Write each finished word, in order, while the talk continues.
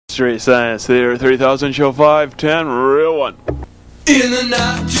Street Science Theater 3000, show 510, real one. In the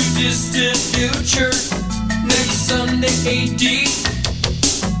not too distant future, next Sunday AD,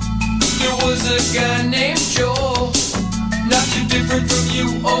 there was a guy named Joel, not too different from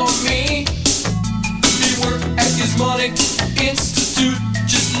you or me. He worked at Gizmonic Institute,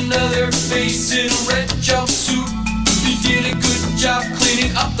 just another face in a red jumpsuit. He did a good job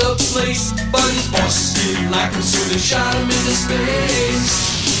cleaning up the place, but his boss didn't like him, so they shot him into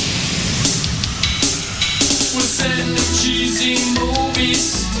space. We'll send him cheesy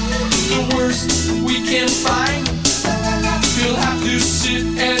movies, the worst we can find. He'll have to sit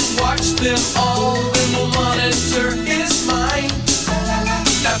and watch them all, then we'll monitor his mind.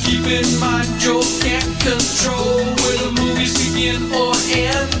 Now keep in mind, Joe can't control where the movies begin or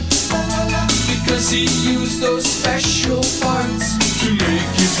end, because he used those special parts to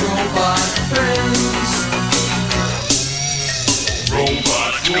make his robot friends.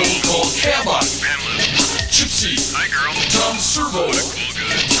 Robot roll call Cabot, Gypsy, hi girl, Tom Servo,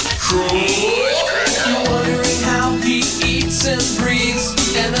 Crow. You're wondering how he eats and breathes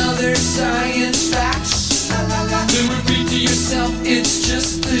and other science facts. Then repeat to yourself, it's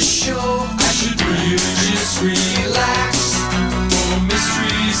just a show. I should really just relax. For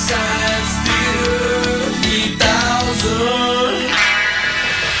Mystery Science Theater 3000.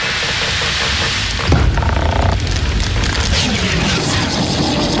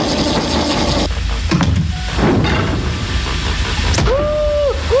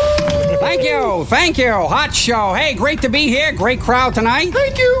 Thank you. Hot show. Hey, great to be here. Great crowd tonight.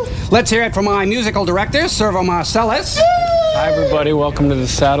 Thank you. Let's hear it from my musical director, Servo Marcellus. Hi, everybody. Welcome to the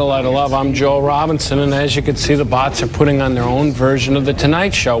Satellite of Love. I'm Joel Robinson, and as you can see, the bots are putting on their own version of The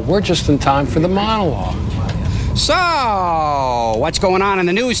Tonight Show. We're just in time for the monologue. So, what's going on in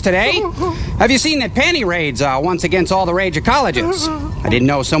the news today? Have you seen that panty raids are once against all the rage of colleges? I didn't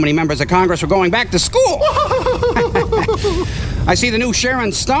know so many members of Congress were going back to school. I see the new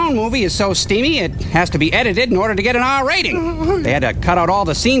Sharon Stone movie is so steamy it has to be edited in order to get an R rating. They had to cut out all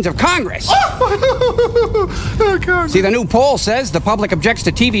the scenes of Congress. See, the new poll says the public objects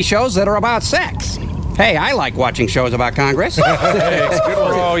to TV shows that are about sex. Hey, I like watching shows about Congress.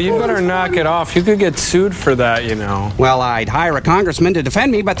 Oh, you better knock it off. You could get sued for that, you know. Well, I'd hire a congressman to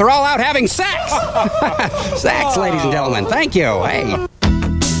defend me, but they're all out having sex. Sex, ladies and gentlemen. Thank you. Hey.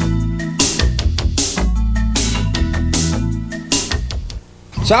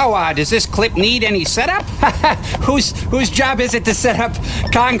 So, does this clip need any setup? Whose job is it to set up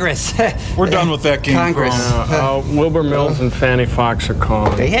Congress? We're done with that game. Congress. Wilbur Mills and Fannie Fox are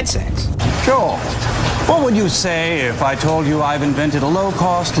calling. They had sex. Joel, what would you say if I told you I've invented a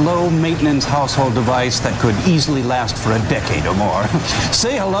low-cost, low-maintenance household device that could easily last for a decade or more?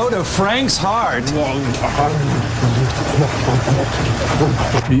 Say hello to Frank's heart.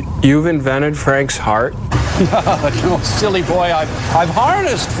 You've invented Frank's heart? No, silly boy, I've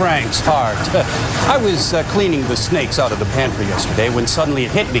harnessed Frank's heart. I was cleaning the snakes out of the pantry yesterday when suddenly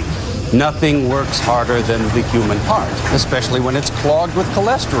it hit me. Nothing works harder than the human heart, especially when it's clogged with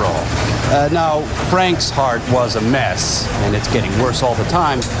cholesterol. Now, Frank's heart was a mess, and it's getting worse all the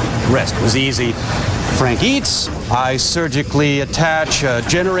time. The rest was easy. Frank eats, I surgically attach a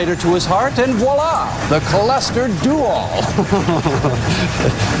generator to his heart, and voila, the cholesterol do-all.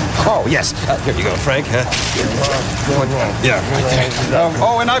 Oh, yes. Here you go, Frank. Yeah, right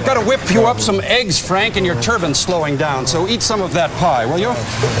there. And I've got to whip you up some eggs, Frank, and your turban's slowing down, so eat some of that pie, will you?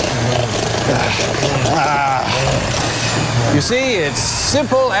 You see, it's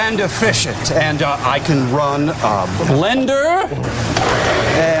simple and efficient, and I can run a blender,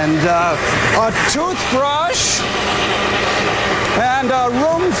 and a toothbrush, and a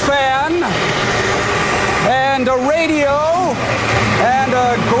room fan, and a radio, and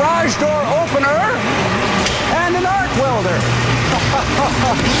a garage door opener, and an arc welder.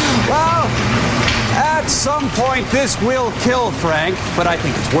 Well, at some point this will kill Frank, but I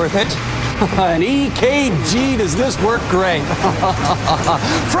think it's worth it. An EKG, does this work great?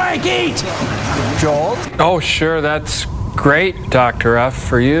 Frank, eat! Joel? Oh, sure, that's great, Dr. F,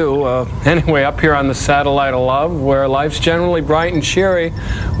 for you. Anyway, up here on the Satellite of Love, where life's generally bright and cheery,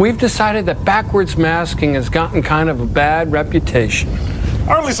 we've decided that backwards masking has gotten kind of a bad reputation.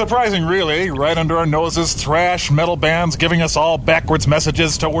 Hardly surprising, really. Right under our noses, thrash metal bands giving us all backwards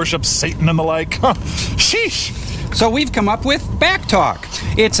messages to worship Satan and the like. Sheesh! So we've come up with Backtalk.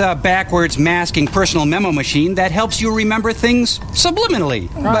 It's a backwards masking personal memo machine that helps you remember things subliminally.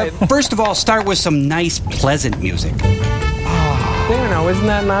 Right. But first of all, start with some nice, pleasant music. There now, isn't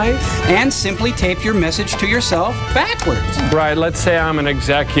that nice? And simply tape your message to yourself backwards. Right, let's say I'm an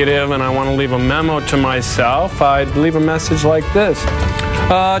executive and I want to leave a memo to myself. I'd leave a message like this.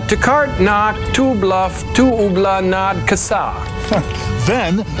 To cart knock, to bluff, to ubla nad kasa.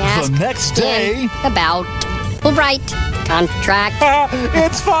 Then, Ask the next day... about Fulbright contract.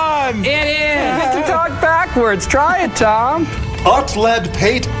 It's fun! It is! You can talk backwards. Try it, Tom. Utled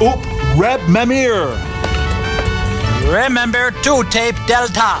pate oop reb memir. Remember to tape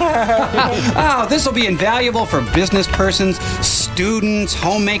Delta. Oh, this will be invaluable for business persons, students,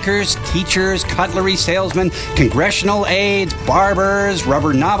 homemakers, teachers, cutlery salesmen, congressional aides, barbers,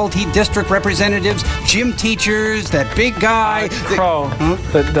 rubber novelty district representatives, gym teachers, that big guy. Crow,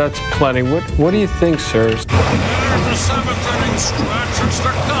 that's plenty. What do you think, sirs? The seventh inning stretch. It's the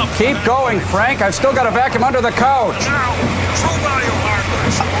cup. Keep going, Frank. I've still got a vacuum under the couch. Now, True Value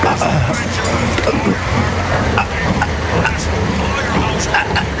Hardware.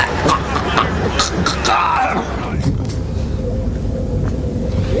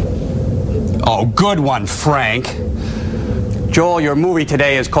 Oh, good one, Frank. Joel, your movie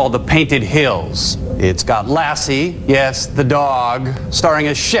today is called The Painted Hills. It's got Lassie, yes, the dog, starring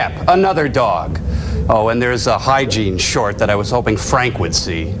as Shep, another dog. Oh, and there's a hygiene short that I was hoping Frank would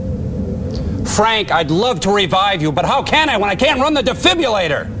see. Frank, I'd love to revive you, but how can I when I can't run the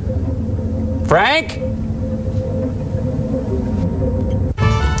defibrillator? Frank?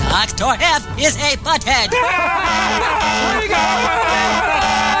 Dr. F is a butthead.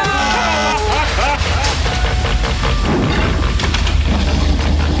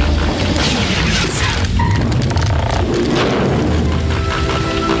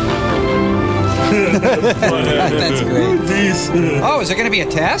 That's great. Oh, is there going to be a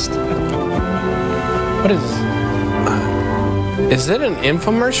test? What is it an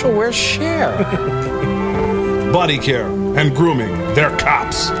infomercial? Where's Cher? Body care and grooming. They're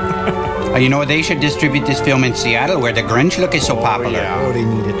cops. You know, they should distribute this film in Seattle where the Grinch look is so popular. Oh, they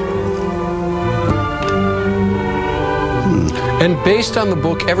need it. And based on the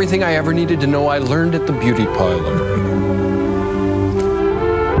book, everything I ever needed to know, I learned at the beauty parlor.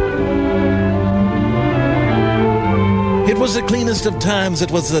 It was the cleanest of times, it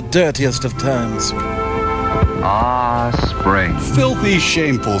was the dirtiest of times. Ah, spring. Filthy,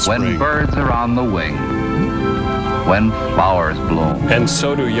 shameful spring. When birds are on the wing. When flowers bloom. And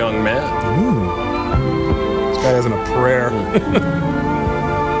so do young men. This guy isn't a prayer.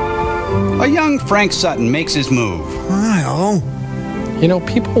 A young Frank Sutton makes his move. Well, You know,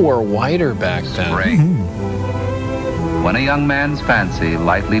 people were whiter back then. Spring. When a young man's fancy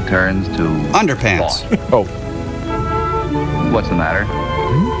lightly turns to... Underpants. thought. Oh, What's the matter?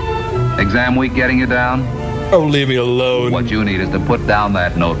 Exam week getting you down? Oh, leave me alone. What you need is to put down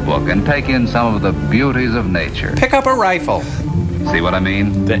that notebook and take in some of the beauties of nature. Pick up a rifle. See what I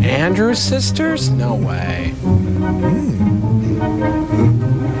mean? the Andrews sisters? No way.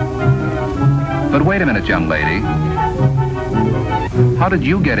 But wait a minute, young lady. How did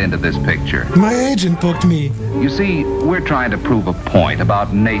you get into this picture? my agent booked me. You see, we're trying to prove a point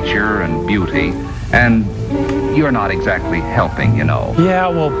about nature and beauty, and you're not exactly helping, you know. Yeah,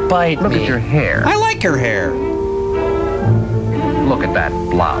 well, bite Look me. at your hair. I like her hair. Look at that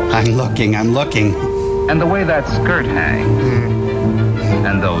blouse. I'm looking. And the way that skirt hangs.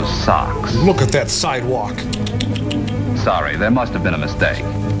 And those socks. Look at that sidewalk. Sorry, there must have been a mistake.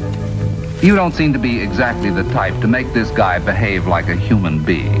 You don't seem to be exactly the type to make this guy behave like a human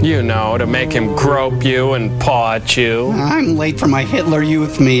being. You know, to make him grope you and paw at you. I'm late for my Hitler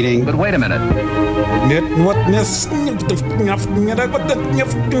Youth meeting. But wait a minute.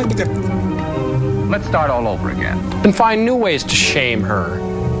 Let's start all over again. And find new ways to shame her.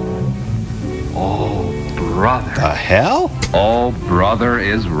 Oh, brother. The hell? Oh, brother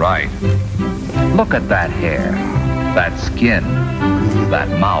is right. Look at that hair, that skin, that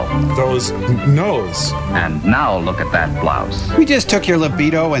mouth. Those nose. And now look at that blouse. We just took your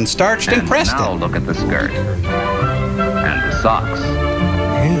libido and starched and pressed now it. look at the skirt. And the socks.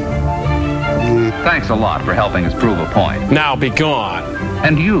 Thanks a lot for helping us prove a point. Now be gone.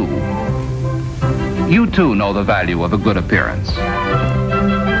 And you too know the value of a good appearance.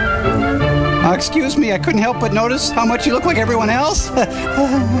 Excuse me, I couldn't help but notice how much you look like everyone else.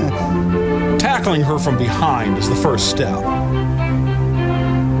 Tackling her from behind is the first step.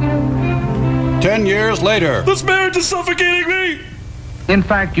 10 years later. This marriage is suffocating me! In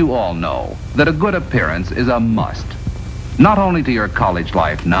fact, you all know that a good appearance is a must. Not only to your college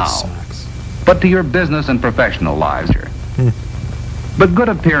life now, but to your business and professional lives. But good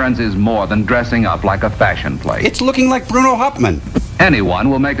appearance is more than dressing up like a fashion plate. It's looking like Bruno Hauptmann. Anyone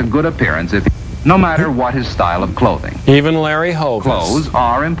will make a good appearance if, no matter what his style of clothing. Even Larry Hogan. Clothes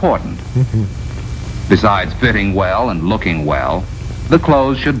are important. Besides fitting well and looking well, the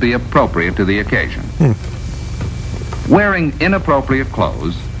clothes should be appropriate to the occasion. Wearing inappropriate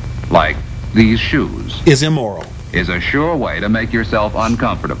clothes, like these shoes, Is immoral. is a sure way to make yourself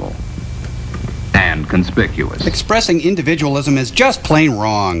uncomfortable and conspicuous. Expressing individualism is just plain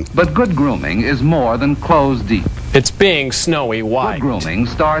wrong. But good grooming is more than clothes deep. It's being snowy white. Good grooming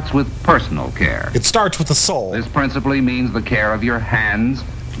starts with personal care. It starts with the soul. This principally means the care of your hands,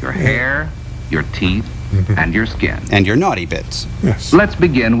 your hair, your teeth, and your skin. And your naughty bits. Yes. Let's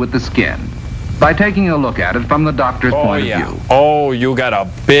begin with the skin by taking a look at it from the doctor's point of view. Oh, you got a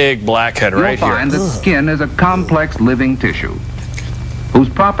big blackhead right You'll find here. that skin is a complex living tissue whose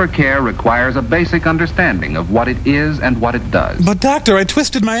proper care requires a basic understanding of what it is and what it does. But doctor, I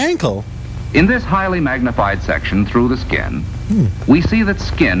twisted my ankle. In this highly magnified section through the skin, we see that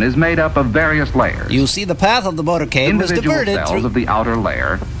skin is made up of various layers. You see, the path of the motorcade was Individual diverted cells through... of the outer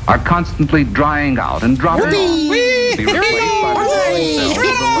layer are constantly drying out and dropping off to be replaced by the same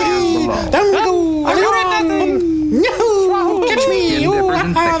cells of the layers below. Skin differs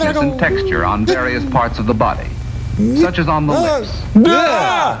in thickness and texture on various parts of the body, such as on the lips,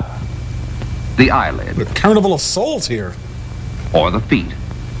 the eyelid, The carnival of souls here. or the feet.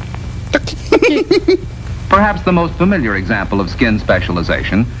 Perhaps the most familiar example of skin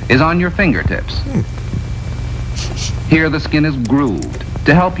specialization is on your fingertips. Here the skin is grooved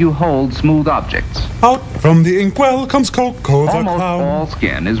to help you hold smooth objects. Out from the inkwell comes Coco the Almost clown. all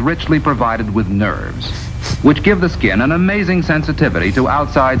skin is richly provided with nerves, which give the skin an amazing sensitivity to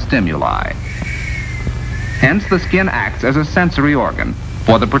outside stimuli. Hence, the skin acts as a sensory organ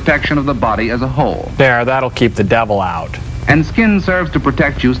for the protection of the body as a whole. There, that'll keep the devil out. And skin serves to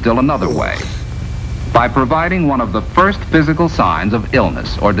protect you still another way, by providing one of the first physical signs of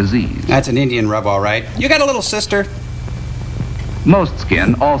illness or disease. That's an Indian rub, all right. You got a little sister? Most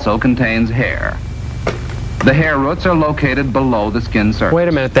skin also contains hair. The hair roots are located below the skin surface. Wait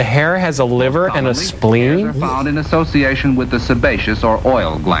a minute, the hair has a liver and a Hairs spleen? are found in association with the sebaceous or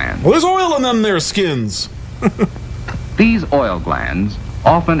oil glands. Well, there's oil in them there skins. These oil glands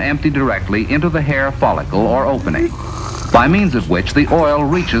often empty directly into the hair follicle or opening, by means of which the oil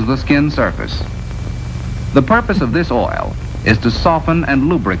reaches the skin surface. The purpose of this oil is to soften and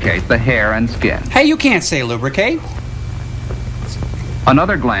lubricate the hair and skin. Hey, you can't say lubricate.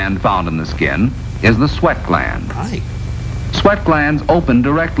 Another gland found in the skin is the sweat gland. Right. Sweat glands open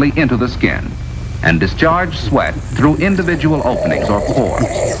directly into the skin and discharge sweat through individual openings or pores.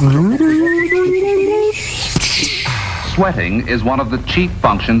 Sweating is one of the chief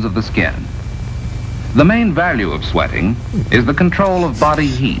functions of the skin. The main value of sweating is the control of body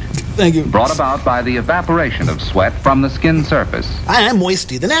heat, Thank you. brought about by the evaporation of sweat from the skin surface. I am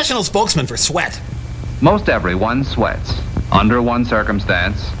Moisty, the national spokesman for sweat. Most everyone sweats, under one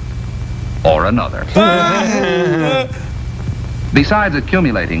circumstance or another. Besides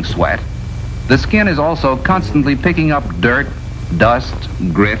accumulating sweat, the skin is also constantly picking up dirt, dust,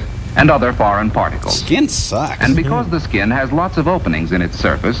 grit, and other foreign particles. Skin sucks. And because the skin has lots of openings in its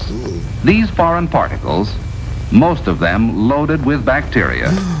surface, these foreign particles, most of them loaded with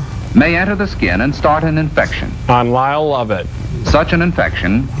bacteria, may enter the skin and start an infection. On Lyle Lovett. Such an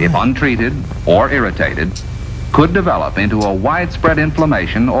infection, if untreated or irritated, could develop into a widespread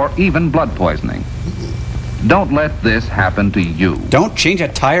inflammation or even blood poisoning. Don't let this happen to you. Don't change a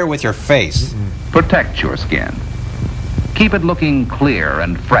tire with your face. Protect your skin. Keep it looking clear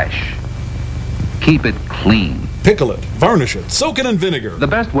and fresh. Keep it clean. Pickle it, varnish it, soak it in vinegar. The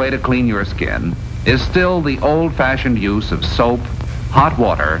best way to clean your skin is still the old-fashioned use of soap, hot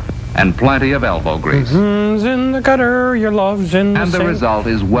water, and plenty of elbow grease. In the gutter, your love's in the And the sink. result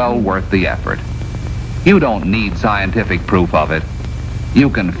is well worth the effort. You don't need scientific proof of it. You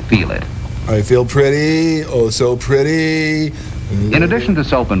can feel it. I feel pretty, oh so pretty. In addition to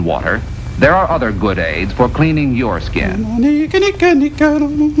soap and water, there are other good aids for cleaning your skin.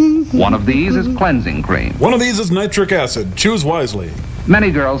 One of these is cleansing cream. One of these is nitric acid. Choose wisely.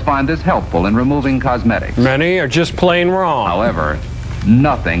 Many girls find this helpful in removing cosmetics. Many are just plain wrong. However,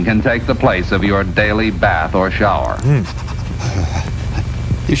 nothing can take the place of your daily bath or shower.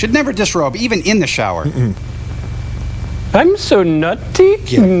 You should never disrobe, even in the shower. I'm so nutty.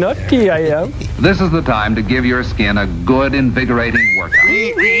 Nutty I am. This is the time to give your skin a good, invigorating workout.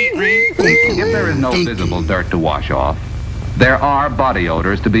 If there is no visible dirt to wash off, there are body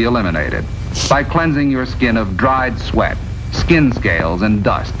odors to be eliminated by cleansing your skin of dried sweat, skin scales, and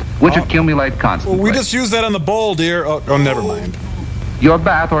dust, which accumulate constantly. We just used that on the bowl, dear. Oh, never mind. Your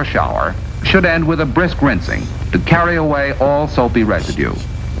bath or shower should end with a brisk rinsing to carry away all soapy residue.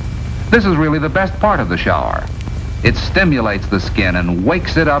 This is really the best part of the shower. It stimulates the skin and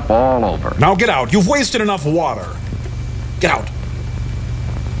wakes it up all over. Now get out. You've wasted enough water. Get out.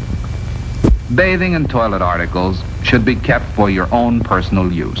 Bathing and toilet articles should be kept for your own personal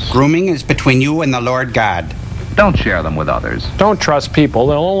use. Grooming is between you and the Lord God. Don't share them with others. Don't trust people.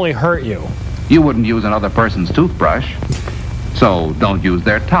 They'll only hurt you. You wouldn't use another person's toothbrush, so don't use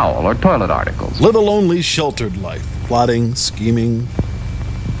their towel or toilet articles. Live a lonely, sheltered life. Plotting, scheming.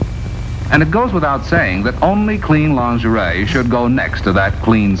 And it goes without saying that only clean lingerie should go next to that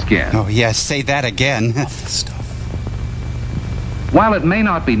clean skin. Oh, yes, say that again. While it may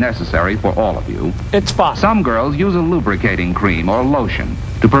not be necessary for all of you, it's fun. Some girls use a lubricating cream or lotion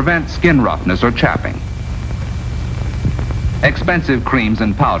to prevent skin roughness or chapping. Expensive creams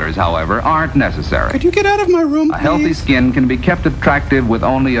and powders, however, aren't necessary. Could you get out of my room, please? A healthy skin can be kept attractive with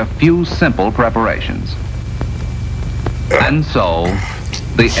only a few simple preparations. And so,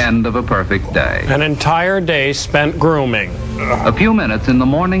 the end of a perfect day. An entire day spent grooming. A few minutes in the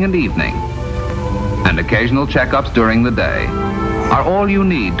morning and evening, and occasional checkups during the day are all you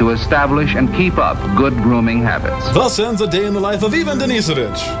need to establish and keep up good grooming habits. Thus ends a day in the life of Ivan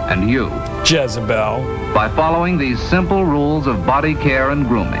Denisovich. And you, Jezebel. By following these simple rules of body care and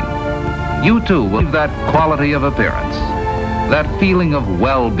grooming, you too will have that quality of appearance, that feeling of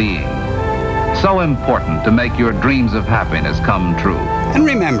well-being, so important to make your dreams of happiness come true. And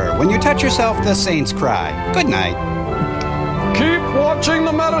remember, when you touch yourself, the saints cry. Good night. Keep watching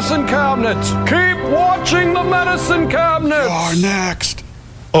the medicine cabinets. Keep watching the medicine cabinets. You're next.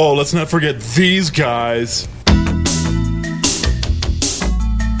 Oh, let's not forget these guys.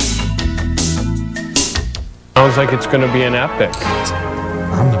 Sounds like it's going to be an epic.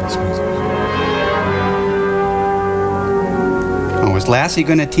 Omnibus music. Oh, is Lassie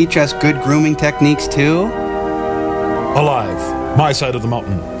going to teach us good grooming techniques too? Alive. My side of the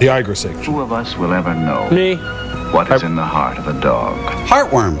mountain. The Igris age. Who of us will ever know Me. what is in the heart of a dog?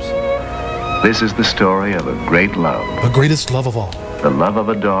 Heartworms. This is the story of a great love. The greatest love of all. The love of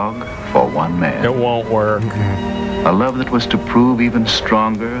a dog for one man. It won't work. A love that was to prove even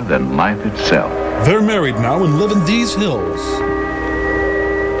stronger than life itself. They're married now and live in these hills.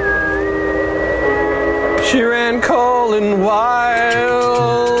 She ran calling wildfire.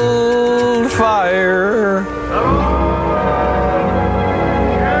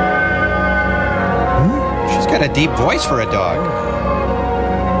 She's got a deep voice for a dog.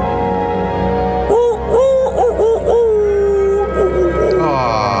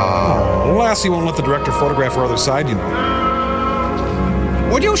 Oh, Lassie won't let the director photograph her other side, you know.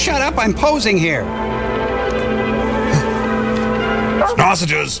 Would you shut up? I'm posing here.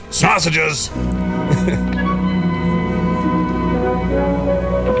 Sausages! Sausages!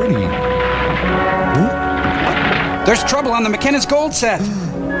 Pretty. There's trouble on the McKenna's Gold set.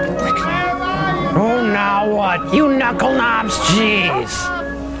 Oh, now what? You knuckle knobs, jeez.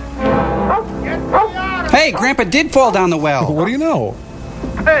 Hey, Grandpa did fall down the well. What do you know?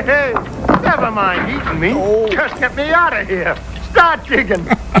 Hey, hey, never mind eating me. Just get me out of here. Start digging.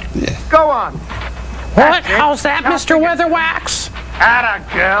 Go on. What? How's that, Mr. Weatherwax? Atta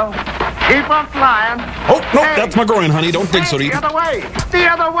girl. Keep on flying. Oh, no, that's my groin, honey. Don't dig so deep. The other way. The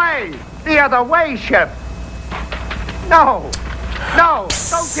other way. The other way, Shep. No. No.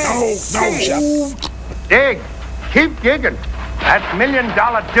 Don't dig. No, Shep. Dig. Keep digging. That's $1 million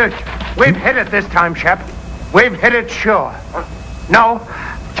dirt. We've hit it this time, Shep. We've hit it sure. No.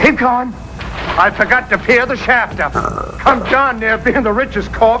 Keep going. I forgot to peer the shaft up. I'm darn near being the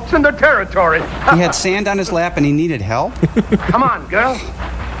richest corpse in the territory. He had sand on his lap and he needed help. Come on, girl.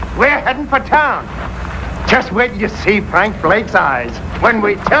 We're heading for town. Just wait till you see Frank Blake's eyes when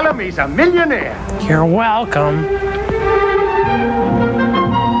we tell him he's a millionaire. You're welcome. The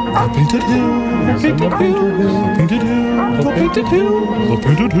Painted Hills. The Painted Hills. The Painted Hills. The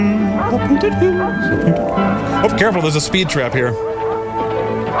Painted Hills. The Painted Hills. Oh, careful, there's a speed trap here.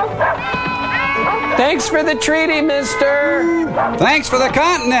 Thanks for the treaty, mister. Thanks for the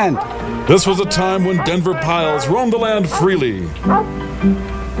continent. This was a time when Denver piles roamed the land freely.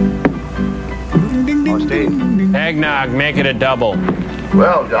 Oh, Steve. Eggnog, make it a double.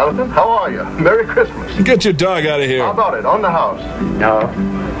 Well, Jonathan, how are you? Merry Christmas. Get your dog out of here. How about it? On the house? No.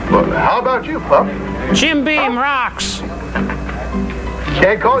 Well, how about you, Pup? Jim Beam rocks.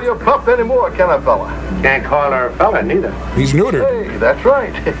 Can't call you a pup anymore, can I, fella? Can't call her a fella, neither. He's neutered. Hey, that's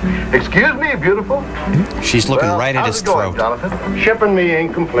right. Excuse me, beautiful. She's looking right at his throat. Jonathan? Shipping me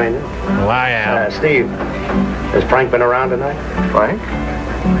ain't complaining. Well, I am. Steve, has Frank been around tonight? Frank?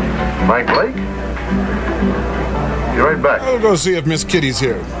 Frank Blake? Be right back. I'll go see if Miss Kitty's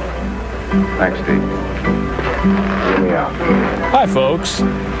here. Thanks, Steve. Here we are. Hi, folks.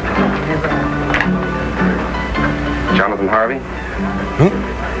 Jonathan Harvey? Huh?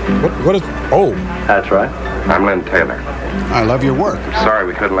 What is... Oh. That's right. I'm Lynn Taylor. I love your work. Sorry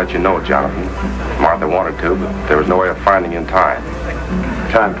we couldn't let you know, Jonathan. Martha Martha wanted to, but there was no way of finding you in time.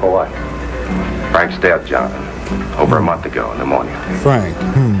 Time for what? Frank's dead, Jonathan. Over a month ago, pneumonia. Frank.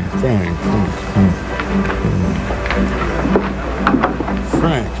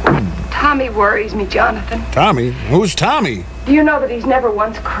 Frank. Tommy worries me, Jonathan. Tommy? Who's Tommy? Do you know that he's never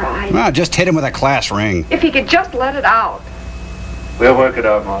once cried? Well, just hit him with a class ring. If he could just let it out. We'll work it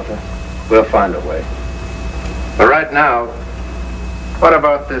out, Martha. We'll find a way. But right now, what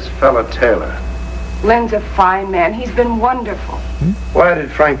about this fella Taylor? Len's a fine man. He's been wonderful. Why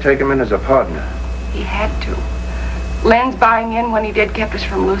did Frank take him in as a partner? He had to. Len's buying in when he did kept us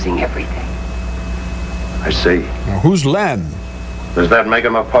from losing everything. I see. Now, who's Len? Does that make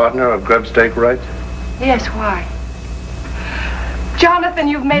him a partner of grubstake rights? Yes, why? Jonathan,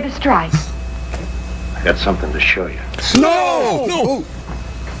 you've made a strike. I got something to show you. No! No!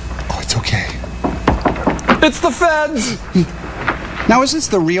 Oh, it's okay. It's the feds! Now, is this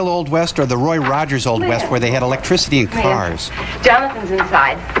the real Old West or the Roy Rogers Old West where they had electricity and cars? Jonathan's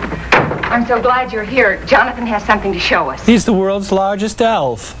inside. I'm so glad you're here. Jonathan has something to show us. He's the world's largest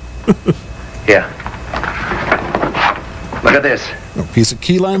elf. Here. Look at this. A piece of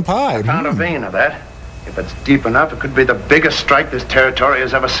key lime pie. I found a vein of that. If it's deep enough, it could be the biggest strike this territory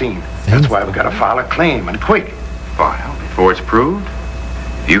has ever seen. That's why we got to file a claim, and quick. File before it's proved?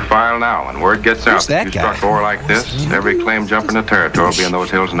 If you file now and word gets out that you struck ore like this, every claim jumping the territory will be in those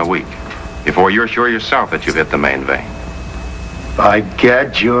hills in a week. Before you're sure yourself that you've hit the main vein. By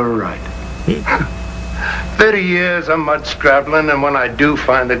gad, you're right. 30 years of mud scrabbling, and when I do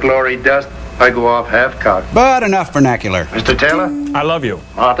find the glory dust, I go off half-cocked. But enough vernacular. Mr. Taylor? I love you.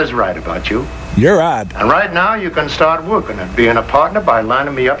 Martha's right about you. You're odd. And right now, you can start working at being a partner by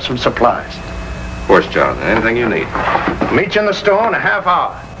lining me up some supplies. Of course, Jonathan. Anything you need. Meet you in the store in a half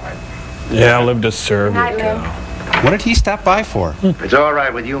hour. Yeah, I'll live to serve you. What did he stop by for? It's all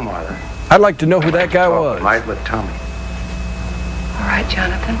right with you, Martha. I'd like to know who that guy was. Right with Tommy. All right,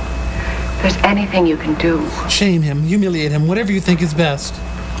 Jonathan. If there's anything you can do. Shame him, humiliate him, whatever you think is best.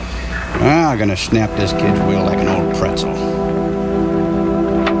 I'm gonna snap this kid's wheel like an old pretzel.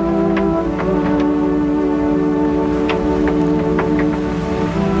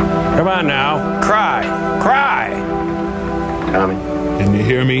 Come on now. Cry. Cry. Tommy. Can you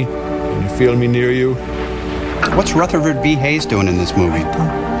hear me? Can you feel me near you? What's Rutherford B. Hayes doing in this movie?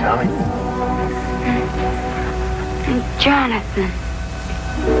 Tommy. Jonathan.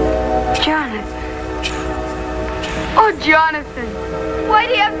 Jonathan. Oh, Jonathan. Why'd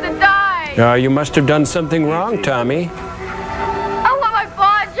he have to die? You must have done something wrong, Tommy. I want my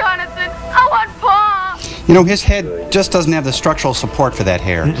paw, Jonathan. I want paw. You know, his head just doesn't have the structural support for that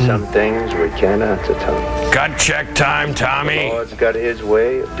hair. Some things we can't answer, Tommy. Gut check time, Tommy. The Lord's got his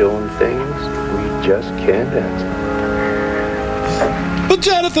way of doing things we just can't answer. But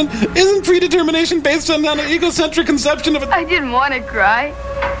Jonathan, isn't predetermination based on an egocentric conception of it? I didn't want to cry.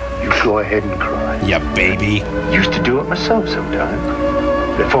 You go ahead and cry. Ya baby. Used to do it myself sometimes.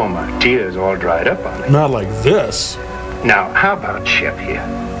 Before my tears all dried up on me. Not like this. Now, how about Shep here?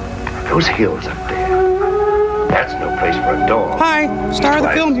 Those hills up there. That's no place for a dog. Hi, star of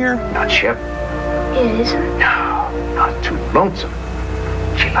the film here. Not Shep. It isn't? No, not too lonesome.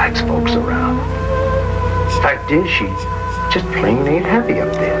 She likes folks around. Fact is, she just plain ain't happy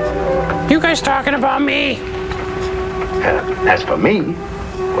up there. You guys talking about me? As for me,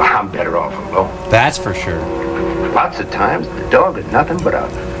 well, I'm better off alone. That's for sure. Lots of times, the dog is nothing but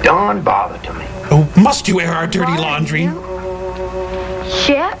a darn bother to me. Oh, must you air our dirty laundry?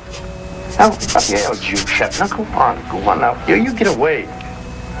 Shep? Oh, yeah, you Shep. Now, go on now. You get away.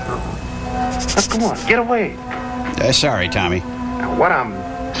 Now, go on, get away. Sorry, Tommy. Now, what I'm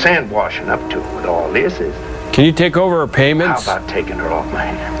sand washing up to with all this is... Can you take over her payments? How about taking her off my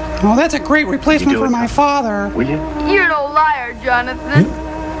hands? Oh, that's a great replacement for my father. Will you? You're no liar, Jonathan.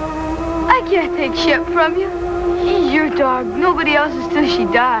 I can't take Shep from you. He's your dog. Nobody else's till she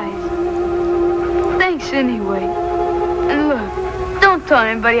dies. Thanks anyway. And look, don't tell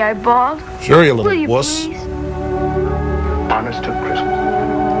anybody I bawled. Sure, you Will little you wuss. please? Honest to Christmas.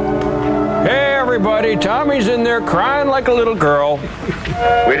 Hey, everybody. Tommy's in there crying like a little girl.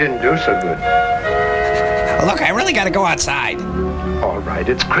 We didn't do so good. Look, I really gotta go outside. All right,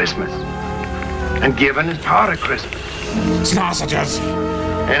 it's Christmas. And giving is part of Christmas. Sausages.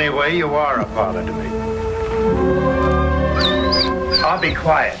 Anyway, you are a father to me. I'll be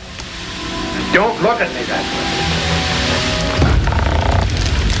quiet. Don't look at me that way.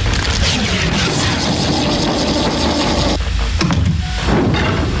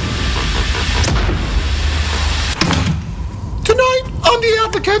 Tonight on The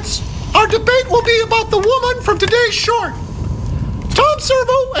Advocates, our debate will be about the woman from today's short. Tom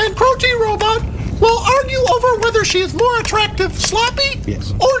Servo and Crow T Robot will argue over whether she is more attractive sloppy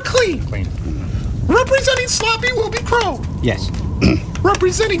or clean. Representing sloppy will be Crow. Yes.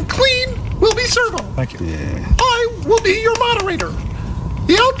 Representing clean will be Servo. Thank you. I will be your moderator.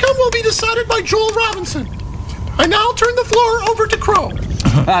 The outcome will be decided by Joel Robinson. I now turn the floor over to Crow.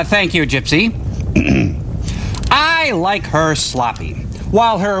 Thank you, Gypsy. I like her sloppy.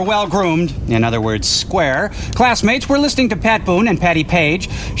 While her well-groomed, in other words, square, classmates were listening to Pat Boone and Patty Page,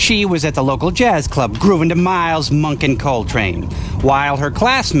 she was at the local jazz club grooving to Miles, Monk, and Coltrane. While her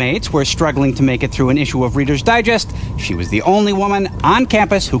classmates were struggling to make it through an issue of Reader's Digest, she was the only woman on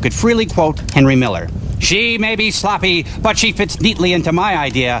campus who could freely quote Henry Miller. She may be sloppy, but she fits neatly into my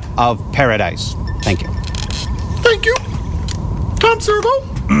idea of paradise. Thank you. Thank you. Tom Servo?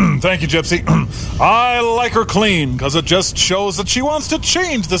 Thank you, Gypsy. I like her clean, because it just shows that she wants to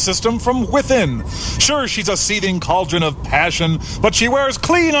change the system from within. Sure, she's a seething cauldron of passion, but she wears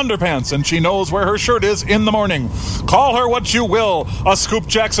clean underpants, and she knows where her shirt is in the morning. Call her what you will, a Scoop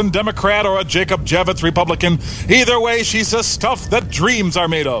Jackson Democrat or a Jacob Javits Republican. Either way, she's the stuff that dreams are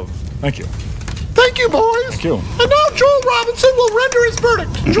made of. Thank you. Thank you, boys. Thank you. And now Joel Robinson will render his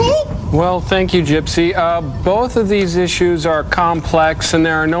verdict. Joel? Well, thank you, Gypsy. Both of these issues are complex, and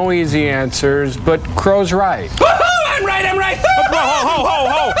there are no easy answers, but Crow's right. I'm right!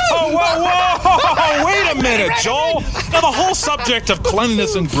 Whoa, wait a minute, Joel. Now, the whole subject of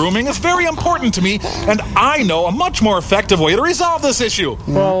cleanliness and grooming is very important to me, and I know a much more effective way to resolve this issue.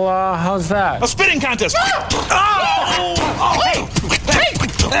 Well, how's that? A spitting contest. Hey,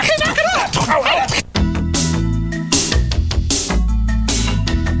 knock it off!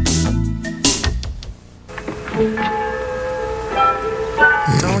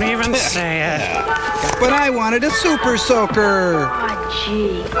 Don't even say it. But I wanted a super soaker. Oh,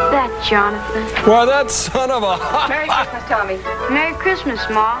 gee, that Jonathan. Why, that son of a... Merry Christmas, Tommy. Merry Christmas,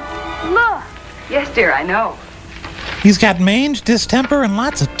 Ma. Look. Yes, dear, I know. He's got mange, distemper, and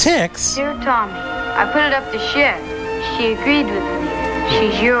lots of ticks. Dear Tommy, I put it up to Shiv. She agreed with me.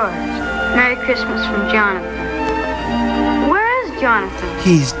 She's yours. Merry Christmas from Jonathan. Where is Jonathan?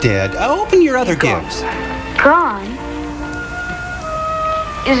 He's dead. Open your other gifts. Gone?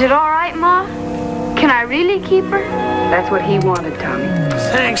 Is it all right, Ma? Can I really keep her? That's what he wanted, Tommy.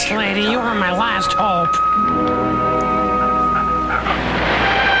 Thanks, lady. You are my last hope.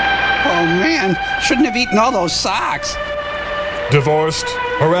 Oh, man. Shouldn't have eaten all those socks. Divorced,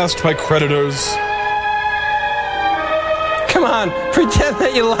 harassed by creditors. Come on, pretend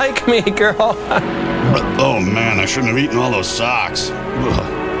that you like me, girl. Oh, man, I shouldn't have eaten all those socks.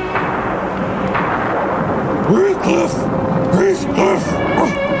 Heathcliff! Heathcliff!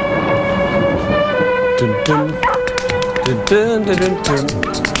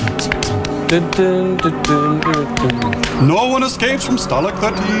 No one escapes from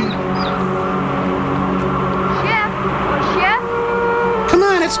stalactity. Chef? Come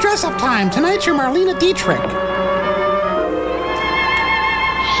on, it's dress-up time. Tonight's your Marlena Dietrich.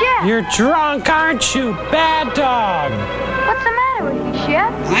 Chef! You're drunk, aren't you, bad dog? What's the matter with you,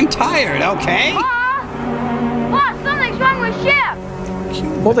 Chef? I'm tired, okay? Ma, something's wrong with Chef.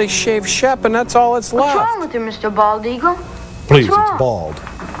 Well, they shaved Shep, and that's all that's left. What's wrong with her, Mr. Bald Eagle? Please, What's it's bald.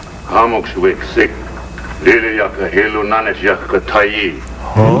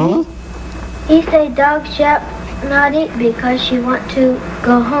 Huh? He say dog Shep not eat because she want to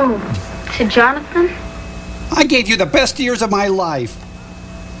go home. To Jonathan? I gave you the best years of my life.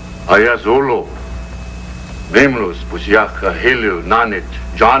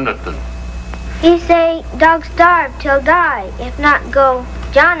 Jonathan. He say dog starve till die, if not go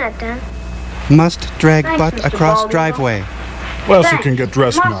Jonathan. Must drag Thanks, butt Mr. across Baldwin. driveway. Well, she can get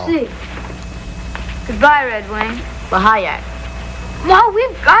dressed now. Merci. Goodbye, Red Wing. Bahayak. Ma,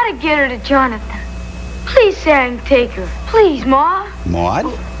 we've got to get her to Jonathan. Please say I can take her. Please, Ma. Maud?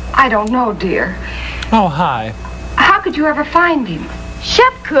 I don't know, dear. Oh, hi. How could you ever find him?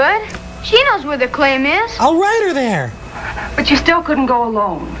 Shep could. She knows where the claim is. I'll ride her there. But you still couldn't go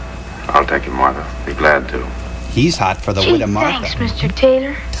alone. I'll take you, Martha. Be glad to. He's hot for the Gee, widow Martha. thanks, Mr.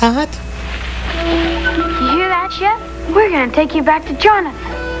 Taylor. Tot? You hear that, Shep? We're going to take you back to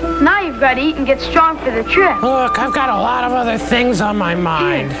Jonathan. Now you've got to eat and get strong for the trip. Look, I've got a lot of other things on my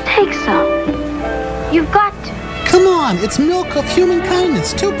mind. Here, take some. You've got to. Come on, it's milk of human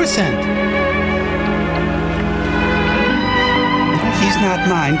kindness, 2%. He's not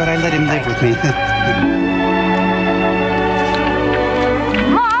mine, but I let him live with me.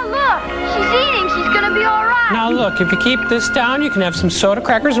 Ma, look. She's eating. She's going to be all right. Now, look, if you keep this down, you can have some soda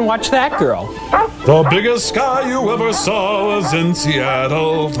crackers and watch that girl. The biggest sky you ever saw was in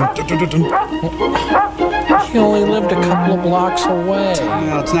Seattle. He only lived a couple of blocks away.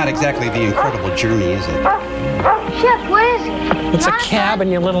 Well, it's not exactly the incredible journey, is it? Chef, what is it? It's a cabin,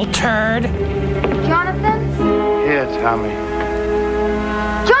 you little turd. Jonathan? Here, Tommy.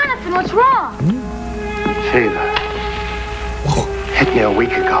 Jonathan, what's wrong? Fever. Hit me a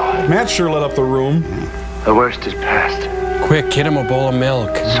week ago. Matt sure lit up the room. The worst is past. Quick, get him a bowl of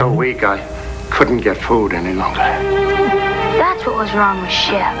milk. So weak I couldn't get food any longer. That's what was wrong with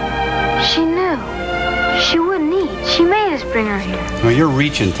Chef. She knew. She wouldn't eat. She made us bring her here. Well, you're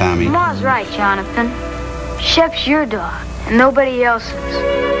reaching, Tommy. Ma's right, Jonathan. Chef's your dog, and nobody else's.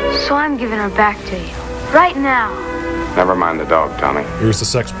 So I'm giving her back to you. Right now. Never mind the dog, Tommy. Here's the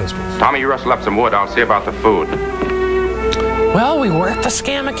Sex Pistols. Tommy, you rustle up some wood. I'll see about the food. Well, we work the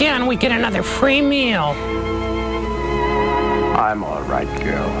scam again. We get another free meal. I'm all right,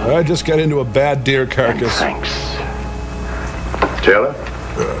 girl. I just got into a bad deer carcass. Thanks. Taylor?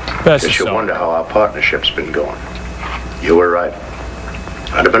 Best Guess you so. wonder how our partnership's been going. You were right.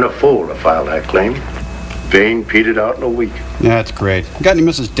 I'd have been a fool to file that claim. Vein petered out in a week. Yeah, that's great. Got any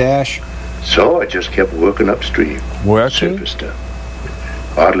Mrs. Dash? So I just kept working upstream. Working? Simple stuff.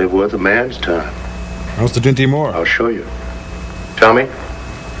 Hardly worth a man's time. How's the Dinty Moore? I'll show you. Tommy,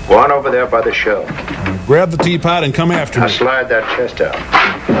 go on over there by the shelf. Grab the teapot and come after Now me. slide that chest out.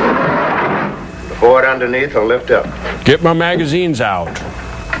 The board underneath will lift up. Get my magazines out.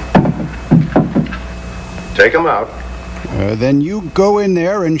 Take them out. Then you go in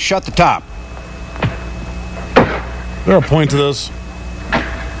there and shut the top. Is there a point to this?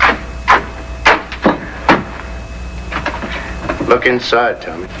 Look inside,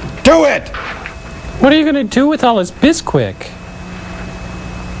 Tommy. Do it! What are you going to do with all this Bisquick?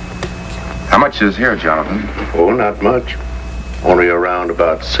 How much is here, Jonathan? Oh, not much. Only around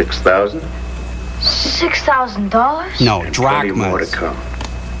about 6,000. $6,000? No, Plenty more to drachmas. come.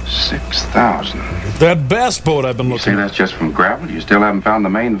 6,000. That bass boat I've been You say looking at. that's just from gravel? You still haven't found the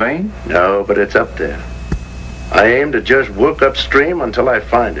main vein? No, but it's up there. I aim to just work upstream until I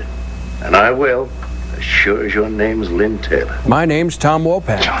find it. And I will, as sure as your name's Lynn Taylor. My name's Tom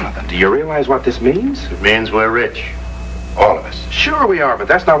Wopat. Jonathan, do you realize what this means? It means we're rich. All of us. Sure we are, but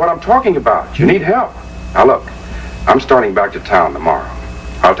that's not what I'm talking about. You need help. Now look, I'm starting back to town tomorrow.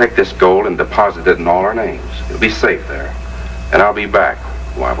 I'll take this gold and deposit it in all our names. It'll be safe there. And I'll be back.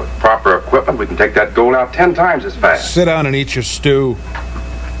 Why, with proper equipment, we can take that gold out 10 times as fast. Sit down and eat your stew.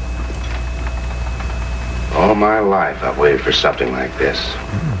 All my life, I've waited for something like this.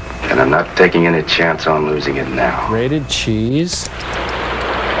 And I'm not taking any chance on losing it now. Grated cheese.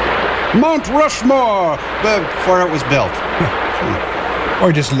 Mount Rushmore! Before it was built.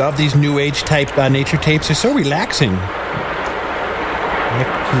 Or just love these new age type nature tapes. They're so relaxing.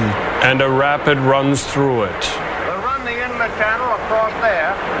 And a rapid runs through it. We'll run the inlet channel across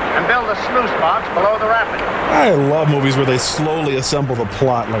there and build a sluice box below the rapid. I love movies where they slowly assemble the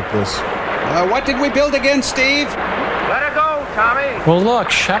plot like this. What did we build again, Steve? Let her go, Tommy. Well, look,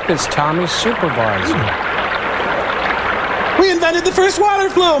 Shep is Tommy's supervisor. We invented the first water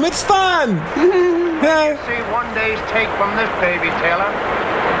flume. It's fun. See one day's take from this baby, Taylor.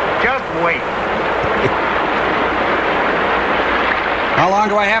 Just wait. How long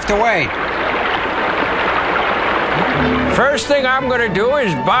do I have to wait? First thing I'm going to do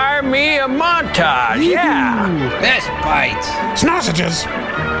is buy me a montage. Yeah. Best bites. Sausages.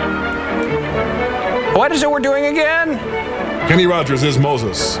 What is it we're doing again? Kenny Rogers is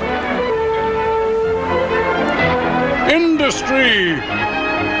Moses. Industry.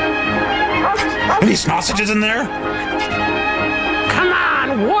 Any sausages in there? Come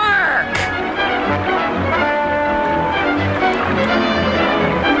on, work!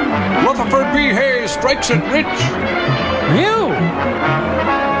 Rutherford B. Hayes strikes it rich. You!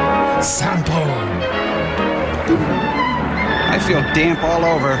 Sample. I feel damp all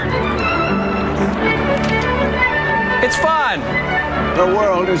over. It's fun! The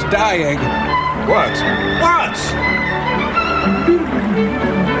world is dying. What? What?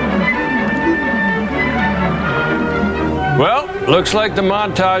 Well, looks like the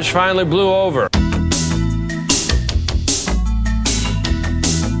montage finally blew over.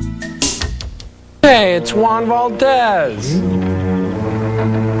 Hey, it's Juan Valdez.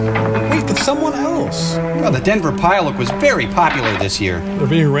 Wait, it's someone else. Well, the Denver Pilot was very popular this year. They're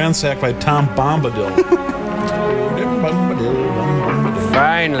being ransacked by Tom Bombadil.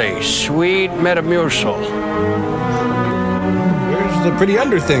 Finally, sweet Metamucil. Where's the pretty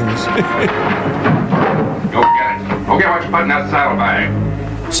underthings? Go get it. Go get what you put in that saddlebag.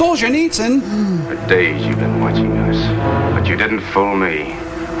 Solzhenitsyn. For days you've been watching us, but you didn't fool me.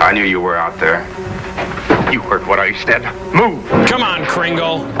 I knew you were out there. You heard what I said. Move! Come on,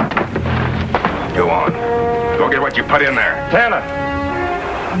 Kringle. Go on. Go get what you put in there. Taylor,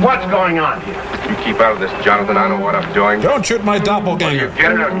 what's going on here? You keep out of this, Jonathan. I know what I'm doing. Don't shoot my doppelganger. You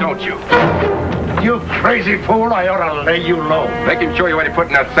get it or don't you? You crazy fool, I ought to lay you low. Make him show you what he put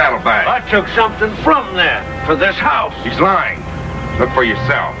in that saddlebag. I took something from there for this house. He's lying. Look for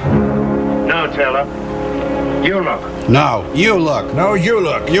yourself. No, Taylor. You look. No, you look. No, you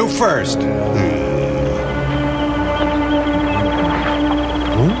look. You first.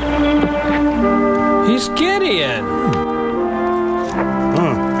 He's Gideon.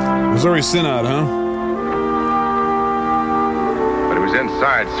 Missouri Synod, huh? But he was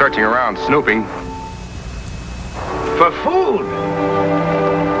inside searching around, snooping. For food.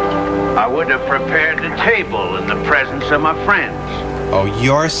 I would have prepared the table in the presence of my friends. Oh,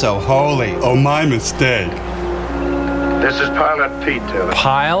 you're so holy. Oh, my mistake. This is Pilot Pete, Taylor.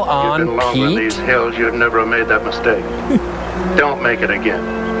 Pile on You've been longer in Pete? these hills, you'd never have made that mistake. Don't make it again.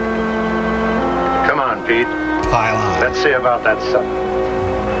 Come on, Pete. Pile on. Let's see about that supper.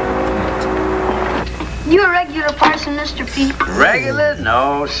 You a regular parson, Mr. Pete? Regular?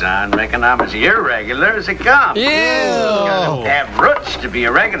 No, son. Reckon I'm as irregular as it comes. Gotta have roots to be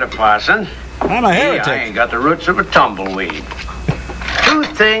a regular parson. I'm a heretic. I ain't got the roots of a tumbleweed. Two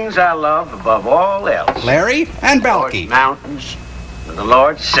things I love above all else. Larry and Belky. Mountains and the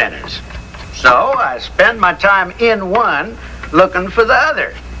Lord's sinners. So I spend my time in one looking for the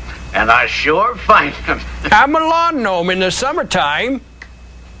other. And I sure find them. I'm a lawn gnome in the summertime.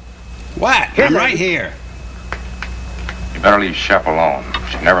 What? I'm right here. You better leave Shep alone.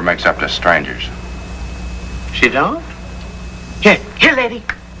 She never makes up to strangers. She don't? Here, lady.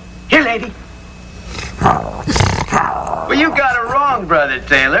 Here, lady. Well, you got it wrong, Brother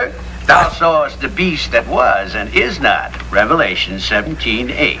Taylor. Thou sawest the beast that was and is not. Revelation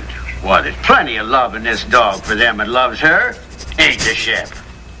 17:8. Well, there's plenty of love in this dog for them that loves her. Ain't the Shep?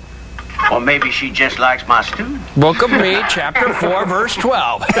 Or maybe she just likes my stew. Book of Me, chapter 4, verse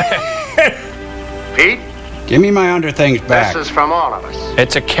 12. Pete? Give me my underthings back. This is from all of us.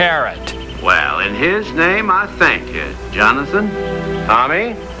 It's a carrot. Well, in his name, I thank you, Jonathan,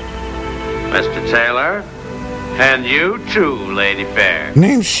 Tommy, Mr. Taylor, and you too, Lady Fair.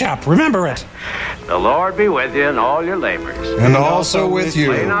 Name's Shep. Remember it. The Lord be with you in all your labors. And also with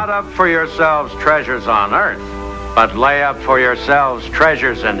you. Lay not up for yourselves treasures on earth, but lay up for yourselves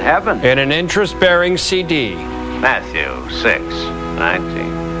treasures in heaven. In an interest-bearing CD. Matthew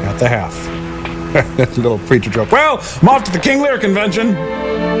 6:19. At the half. That's a little preacher joke. Well, I'm off to the King Lear convention.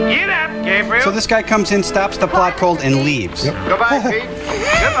 Get up, Gabriel. So this guy comes in, stops the plot cold, and leaves. Yep. Goodbye, Pete.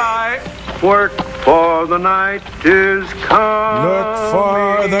 Goodbye. Work for the night is come. Look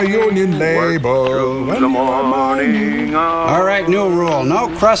for the union label. The morning All right, new rule. No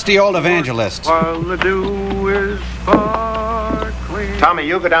crusty old evangelists. while the dew is sparkling. Tommy,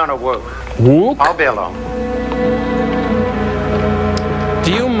 you go down to work. Whoop. I'll be alone.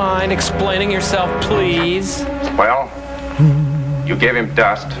 Do you mind explaining yourself, please? Well, you gave him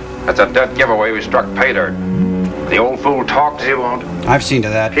dust. That's a dead giveaway. We struck pay dirt. The old fool talks. He won't. I've seen to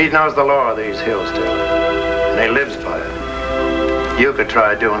that. Pete knows the law of these hills, Taylor. And he lives by it. You could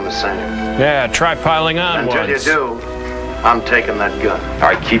try doing the same. Yeah, try piling on Until once. you do, I'm taking that gun.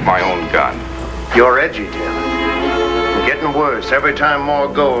 I keep my own gun. You're edgy, Taylor. And getting worse every time more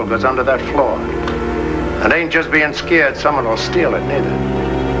gold goes under that floor. It ain't just being scared someone will steal it, neither.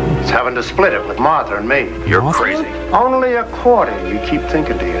 It's having to split it with Martha and me. You're crazy. Only a quarter, you keep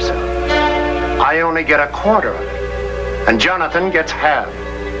thinking to yourself. I only get a quarter of it. And Jonathan gets half.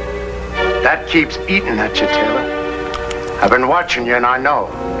 That keeps eating at you, Taylor. I've been watching you and I know.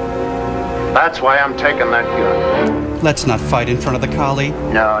 That's why I'm taking that gun. Let's not fight in front of the collie.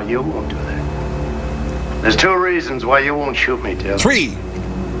 No, you won't do that. There's two reasons why you won't shoot me, Taylor. 3.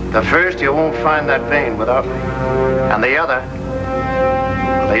 The first, you won't find that vein without me. And the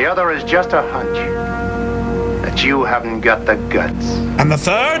other is just a hunch. That you haven't got the guts. And the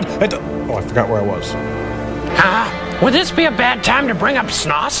third? Oh, I forgot where I was. Would this be a bad time to bring up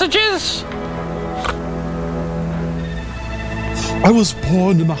sausages? I was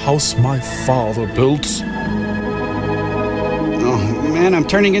born in the house my father built. Oh, man, I'm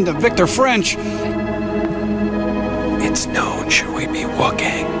turning into Victor French. It's known, should we be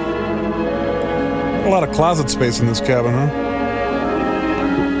walking? A lot of closet space in this cabin, huh?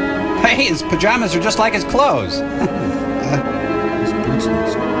 Hey, his pajamas are just like his clothes.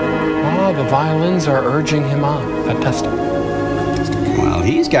 Oh, the violins are urging him on. Fantastic. Well,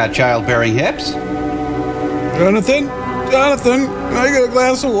 he's got childbearing hips. Jonathan, can I get a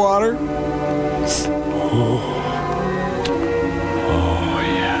glass of water? Oh,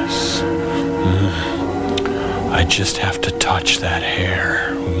 yes. I just have to touch that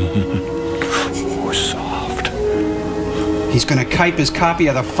hair. Oh, soft. He's going to type his copy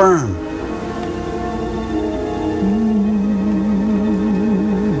of the firm.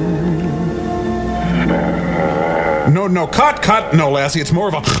 No, cut. No, Lassie, it's more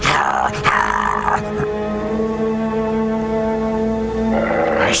of a...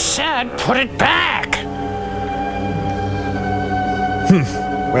 I said put it back.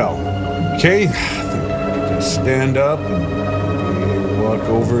 Well, okay. I think I can just stand up and walk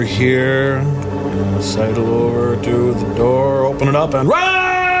over here, sidle over to the door, open it up, and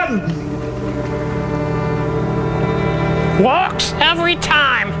run! Walks every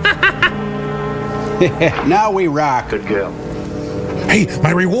time. Now we rock. Good girl. Hey,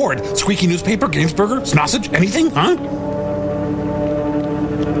 my reward. Squeaky newspaper, Gamesburger, sausage, anything, huh?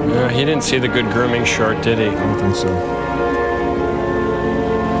 He didn't see the good grooming short, did he? I don't think so.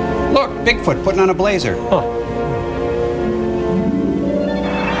 Look, Bigfoot putting on a blazer. Huh.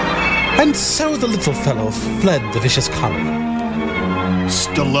 And so the little fellow fled the vicious collar.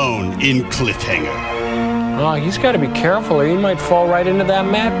 Stallone in cliffhanger. Oh, he's got to be careful or he might fall right into that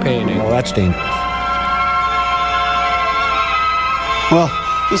matte painting. Well, that's dangerous. Well,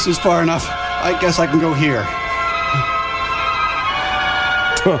 this is far enough. I guess I can go here.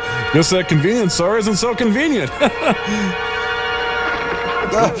 Guess that convenience store isn't so convenient.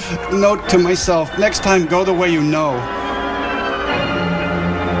 Note to myself, next time go the way you know.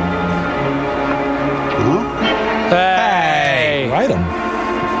 Huh? Hey! Right him.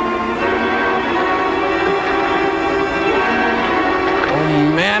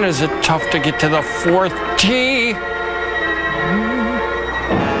 Oh man, is it tough to get to the fourth tee.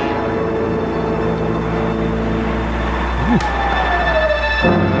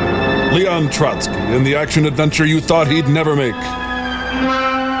 Leon Trotsky in the action-adventure you thought he'd never make.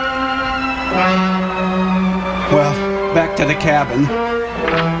 Well, back to the cabin.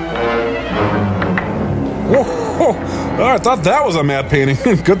 Whoa, I thought that was a matte painting.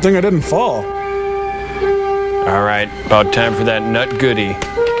 Good thing I didn't fall. All right, about time for that nut goodie.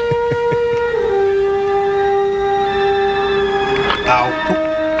 Ow.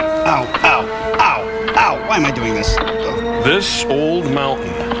 Ow, ow, ow, ow. Why am I doing this? This old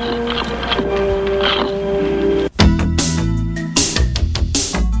mountain.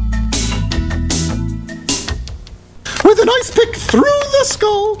 With an ice pick through the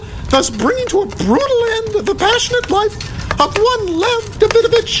skull, thus bringing to a brutal end the passionate life of one Lev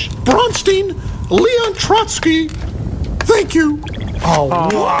Davidovich Bronstein, Leon Trotsky. Thank you. Oh,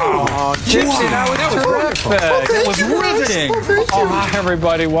 wow. Gypsy, that was terrific. It was riveting. Hi,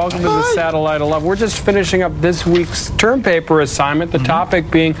 everybody. Welcome to the Satellite of Love. We're just finishing up this week's term paper assignment, the topic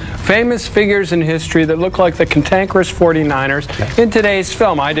being famous figures in history that look like the cantankerous 49ers in today's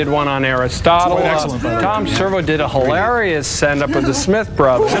film. I did one on Aristotle. Excellent, Tom Servo did a hilarious send-up of the Smith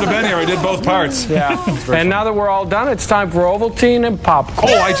brothers. Should have been here. I did both parts. Yeah. And now that we're all done, it's time for Ovaltine and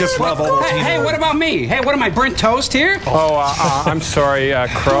popcorn. Oh, I just love Ovaltine. Hey, what about me? Hey, what am I, burnt toast here? I'm sorry,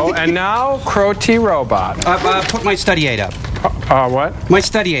 Crow. And now, Crow T Robot. Put my study aid up. What? My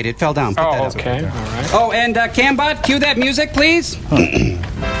study aid, it fell down. Put that up. Okay. All right. Oh, and Cambot, cue that music, please.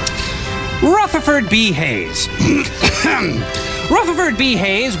 Rutherford B. Hayes. Rutherford B.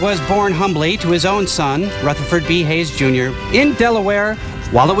 Hayes was born humbly to his own son, Rutherford B. Hayes, Jr., in Delaware,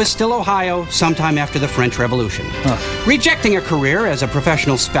 while it was still Ohio, sometime after the French Revolution. Rejecting a career as a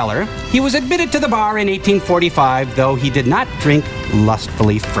professional speller, he was admitted to the bar in 1845, though he did not drink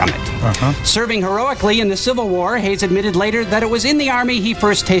lustfully from it. Serving heroically in the Civil War, Hayes admitted later that it was in the Army he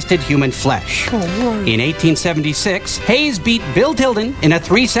first tasted human flesh. In 1876, Hayes beat Bill Tilden in a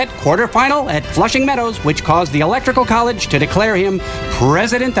 3-set quarterfinal at Flushing Meadows, which caused the Electrical College to declare him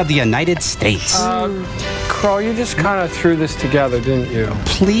President of the United States. Crow, you just kind of threw this together, didn't you?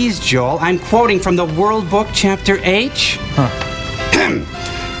 Please, Joel, I'm quoting from the World Book, Chapter H.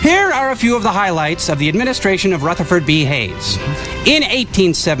 Here are a few of the highlights of the administration of Rutherford B. Hayes. In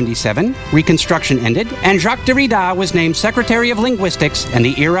 1877, Reconstruction ended, and Jacques Derrida was named Secretary of Linguistics, and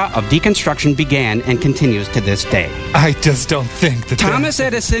the era of deconstruction began and continues to this day. I just don't think that... Thomas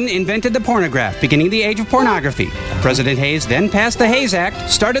Edison invented the pornograph, beginning the age of pornography. President Hayes then passed the Hayes Act,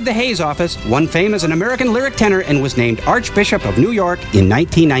 started the Hayes Office, won fame as an American lyric tenor, and was named Archbishop of New York in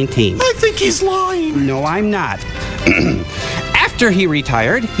 1919. I think he's lying. No, I'm not. After he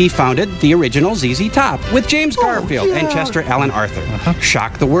retired, he founded the original ZZ Top with James Garfield and Chester Alan Arthur.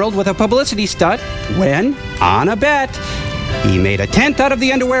 Shocked the world with a publicity stunt when, on a bet, he made a tent out of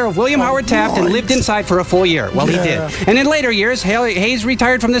the underwear of William Howard Taft and lived inside for a full year. Well, he did. And in later years, Hayes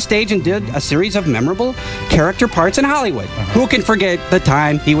retired from the stage and did a series of memorable character parts in Hollywood. Who can forget the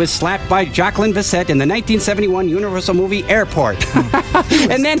time he was slapped by Jacqueline Bisset in the 1971 Universal movie Airport?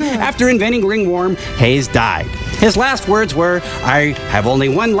 And then, after inventing ringworm, Hayes died. His last words were, "I have only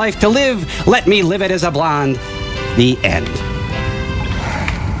one life to live. Let me live it as a blonde." The end.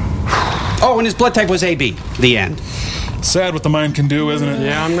 Oh, and his blood type was AB. The end. Sad what the mind can do, isn't it?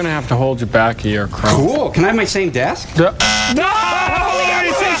 Yeah, I'm going to have to hold you back a year, Crow. Cool. Can I have my same desk? No!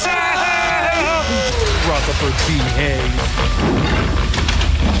 Rutherford B. Hayes.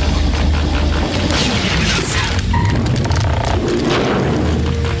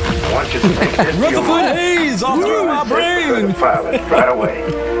 I want you to take this to your Rutherford mind. Hayes, off through my brain. File it right away.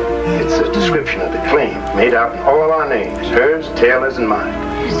 It's a description of the claim, made out in all our names, hers, Taylor's, and mine.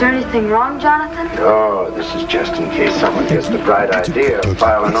 Is there anything wrong, Jonathan? Oh, this is just in case someone gets the bright idea of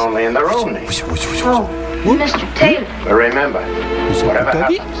filing only in their own name. Oh, Mr. Taylor. But remember, whatever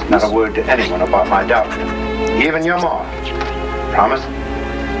happens, not a word to anyone about my doctor, even your mom. Promise?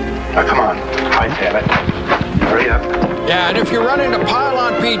 Now come on, hightail it. Hurry up. Yeah, and if you run into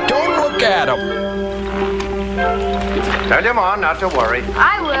Pylon Pete, don't look at him. Tell your mom not to worry.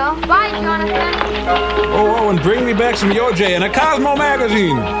 I will. Bye, Jonathan. Oh, and bring me back some Yoj and a Cosmo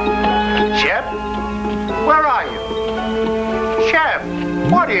magazine. Shep? Where are you? Shep,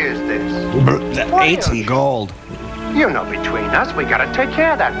 what is this? Ate some gold. You know, between us, we gotta take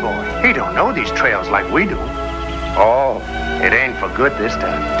care of that boy. He don't know these trails like we do. Oh, it ain't for good this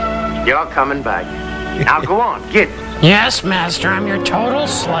time. You're coming back. Now go on, get it. Yes, master, I'm your total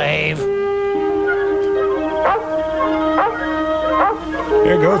slave.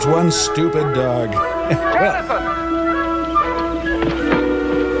 Here goes one stupid dog.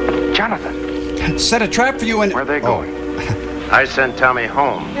 Jonathan! Set a trap for you and... Where are they going? I sent Tommy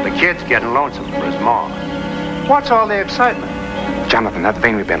home. The kid's getting lonesome for his mom. What's all the excitement? Jonathan, that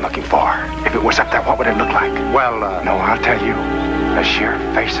vein we've been looking for. If it was up there, what would it look like? Well, No, I'll tell you. The sheer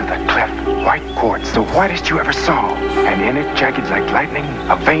face of the cliff. White quartz, the whitest you ever saw. And in it, jagged like lightning,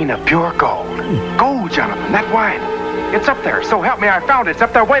 a vein of pure gold. Gold, Jonathan, that wide. It's up there. So help me, I found it. It's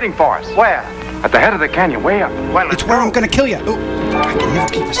up there waiting for us. Where? At the head of the canyon, way up. Well, It's where I'm gonna kill you. Oh, I can never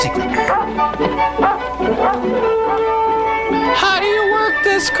keep a secret. How do you work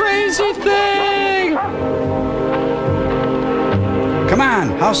this crazy thing? Come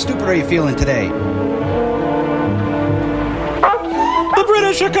on, how stupid are you feeling today? The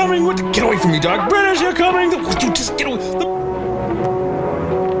British are coming! Get away from me, dog! British are coming! Would you just get away?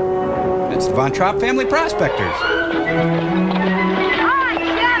 It's the Von Trapp family prospectors.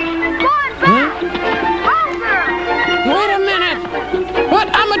 Wait a minute! What?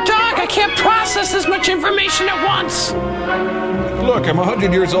 I'm a dog! I can't process this much information at once! Look, I'm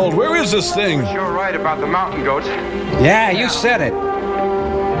 100 years old. Where is this thing? You're right about the mountain goats. Yeah, you said it.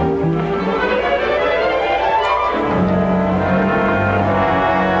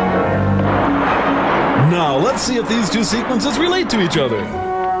 Now, let's see if these two sequences relate to each other.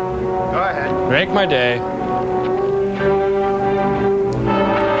 Go ahead. Make my day.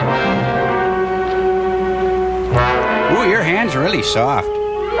 Ooh, your hands are really soft.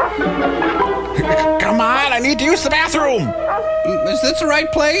 Come on, I need to use the bathroom! Is this the right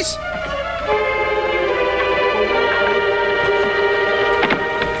place?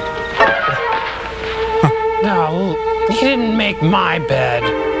 No, he didn't make my bed.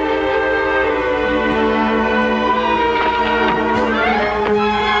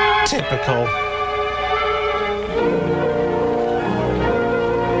 Typical.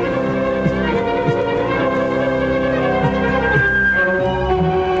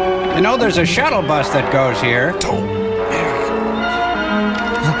 You know, there's a shuttle bus that goes here.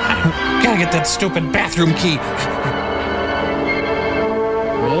 Gotta get that stupid bathroom key.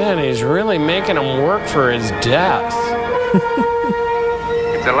 Man, he's really making him work for his death.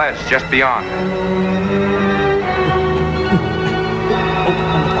 It's a ledge just beyond.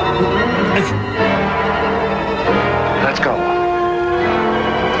 Let's go.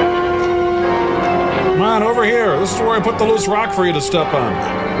 Come on, over here. This is where I put the loose rock for you to step on.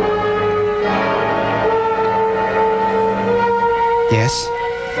 Yes.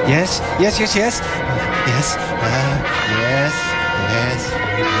 Yes. Yes, yes, yes. Yes. Yes. Yes.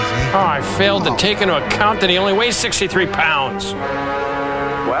 Oh, I failed to take into account that he only weighs 63 pounds.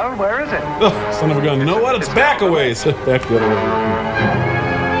 Well, where is it? Oh, son of a gun. You know what? It's back a ways. Back the other way.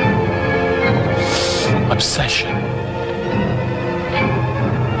 Obsession.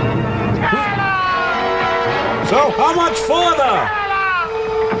 So, how much further?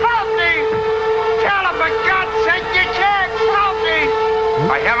 Help me! Taylor, for God's sake, you can't help me!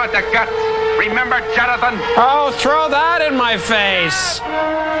 I haven't the guts. Remember, Jonathan? Oh, throw that in my face!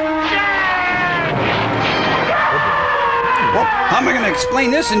 Well, how am I going to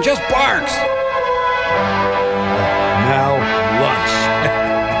explain this in just barks? Now, lunch.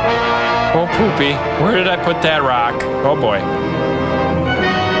 Oh, poopy. Where did I put that rock? Oh, boy.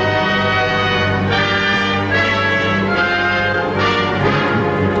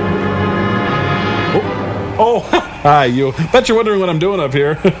 Oh, hi, you. Bet you're wondering what I'm doing up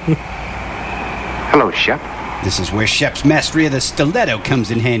here. Hello, Shep. This is where Shep's mastery of the stiletto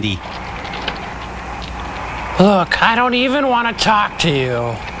comes in handy. Look, I don't even want to talk to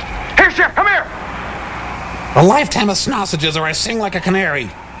you. Here, Shep, come here. A lifetime of sausages or I sing like a canary.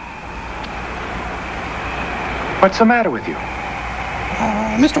 What's the matter with you?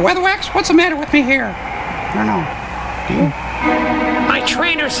 Mr. Weatherwax, what's the matter with me here? I don't know. Do you? My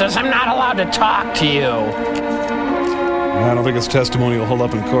trainer says I'm not allowed to talk to you. I don't think his testimony will hold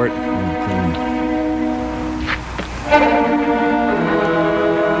up in court.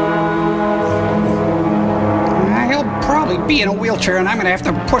 He'll probably be in a wheelchair and I'm going to have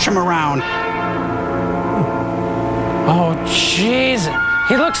to push him around. Oh, jeez.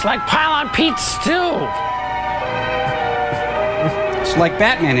 He looks like Pylon Pete Stew. It's like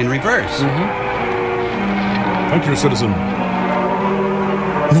Batman in reverse. Thank you, citizen.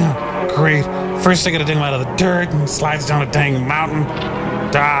 No, great. First I gotta dig him out of the dirt and he slides down a dang mountain.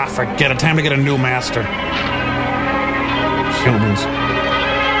 Forget it. Time to get a new master. Humans.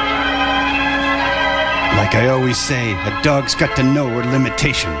 Like I always say, a dog's got to know her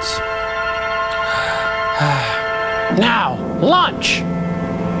limitations. Now, lunch.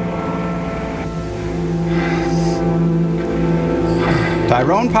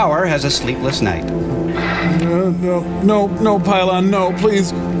 Tyrone Power has a sleepless night. No, Pylon, no,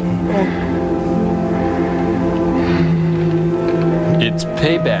 please. It's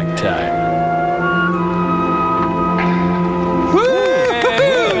payback time.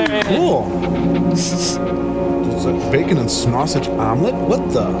 Cool. It's a bacon and sausage omelet? What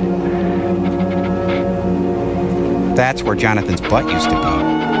the? That's where Jonathan's butt used to be.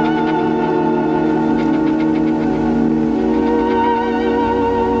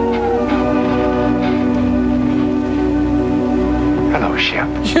 Hello, Shep.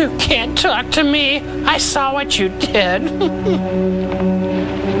 You can't talk to me. I saw what you did.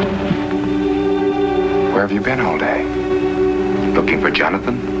 Where have you been all day? Looking for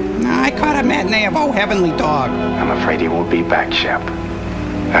Jonathan? I caught a matinee of Oh Heavenly Dog. I'm afraid he won't be back, Shep.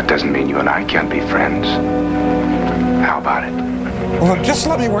 That doesn't mean you and I can't be friends. How about it? Well, just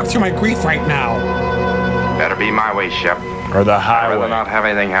let me work through my grief right now. Better be my way, Shep. Or the I'd highway. rather not have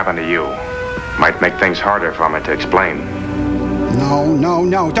anything happen to you. Might make things harder for me to explain.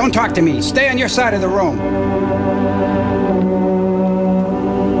 No. Don't talk to me. Stay on your side of the room.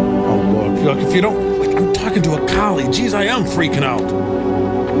 Oh, look, if you don't... I'm talking to a collie. Jeez, I am freaking out.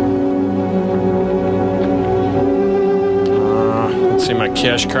 Let's see my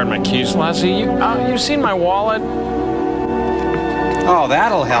cash card, my keys. Lassie, you seen my wallet? Oh,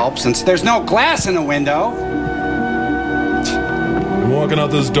 that'll help, since there's no glass in the window. I'm walking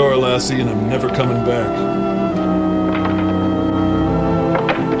out this door, Lassie, and I'm never coming back.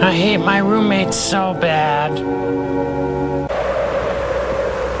 I hate my roommates so bad.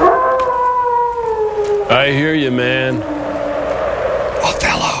 I hear you, man.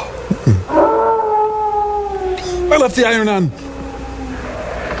 Othello. I left the iron on.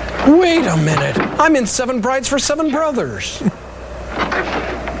 Wait a minute. I'm in 7 Brides for 7 Brothers.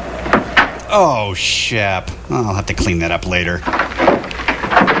 Oh, Shep. I'll have to clean that up later.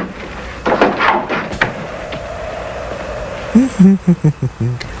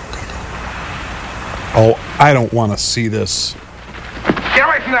 Oh, I don't want to see this. Get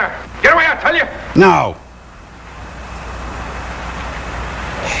away from there. Get away, I tell you. No.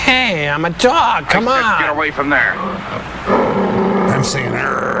 Hey, I'm a dog. Come on. Get away from there. I'm saying,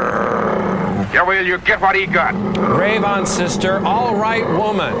 Yeah, well, you get what he got. Rave on, sister. All right,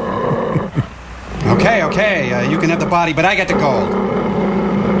 woman. Okay. You can have the body, but I get the gold.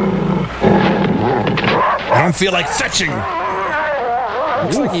 I don't feel like fetching.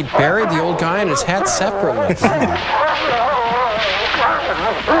 Looks like he buried the old guy and his hat separately.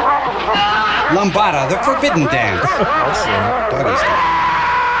 Lambada, the forbidden dance. Doggy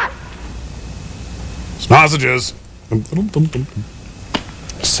style. Sausages.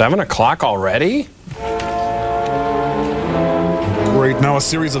 7 o'clock already? Great, now a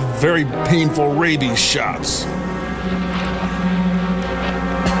series of very painful rabies shots.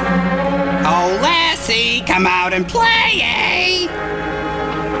 Oh, Lassie, come out and play, eh?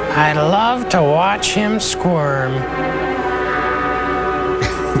 I'd love to watch him squirm.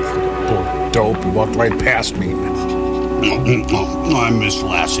 Poor dope, he walked right past me. I miss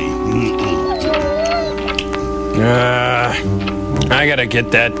Lassie. I gotta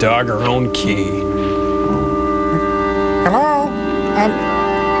get that dog her own key. Hello?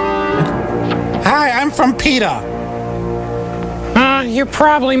 come from PETA. You're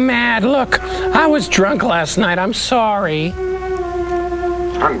probably mad. Look, I was drunk last night. I'm sorry.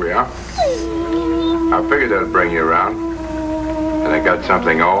 Hungry, huh? I figured that'd bring you around. And I got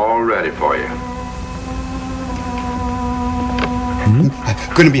something all ready for you.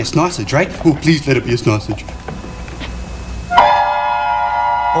 Gonna be a sausage, right? Oh, please let it be a sausage.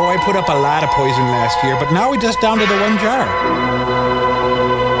 Oh, I put up a lot of poison last year, but now we're just down to the one jar.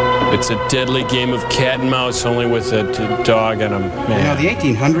 It's a deadly game of cat and mouse, only with a dog and a man. You know, the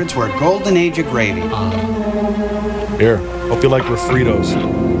 1800s were a golden age of gravy. Here, hope you like your Fritos.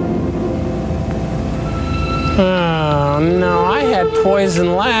 Oh, no, I had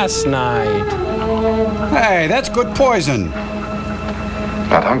poison last night. Hey, that's good poison.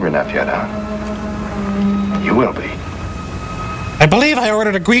 Not hungry enough yet, huh? You will be. I believe I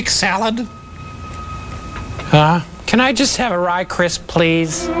ordered a Greek salad. Can I just have a rye crisp,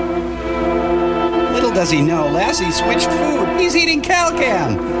 please? Little does he know, Lassie switched food. He's eating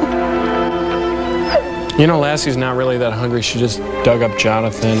Calcan. You know, Lassie's not really that hungry. She just dug up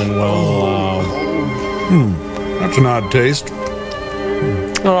Jonathan and, well, That's an odd taste.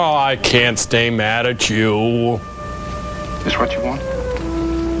 Oh, I can't stay mad at you. This what you want?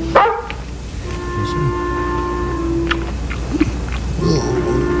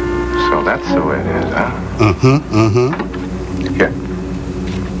 So that's the way it is, huh? Here.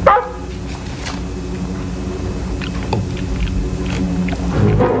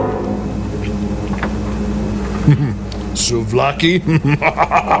 Souvlaki.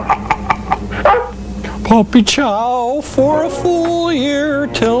 Puppy chow for a full year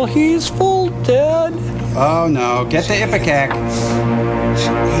till he's full dead. Oh, no. Get the Ipecac.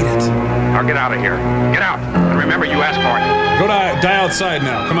 Eat it. Now get out of here. Get out. And remember, you asked for it. Go die outside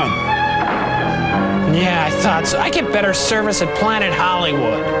now. Come on. Yeah, I thought so. I get better service at Planet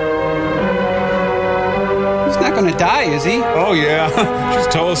Hollywood. He's not going to die, is he? Oh, yeah. She's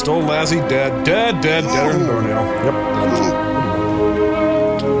toast. Old Lassie dead. Dead than doornail. Yep.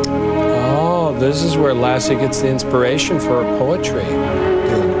 Oh, this is where Lassie gets the inspiration for her poetry.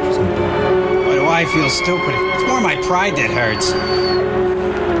 Why do I feel stupid? It's more my pride that hurts.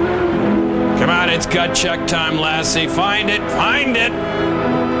 Come on, it's gut check time, Lassie. Find it. Find it.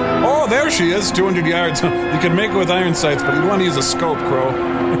 Oh, there she is. 200 yards. You can make it with iron sights, but you'd want to use a scope, Crow.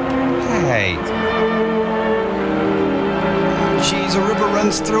 Hey. Geez, a river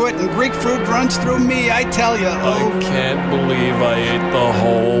runs through it, and Greek fruit runs through me, I tell you. I can't believe I ate the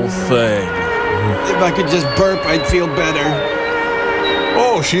whole thing. If I could just burp, I'd feel better.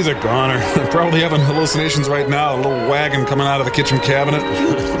 Oh, she's a goner. Probably having hallucinations right now. A little wagon coming out of the kitchen cabinet.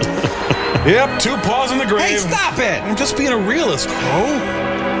 Yep, 2 paws in the grave. Hey, stop it! I'm just being a realist, Crow.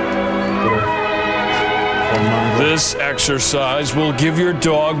 This exercise will give your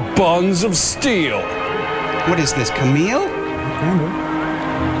dog buns of steel. What is this, Camille?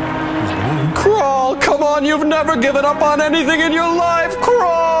 Crawl! Come on, you've never given up on anything in your life!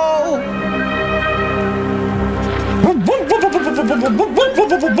 Crawl!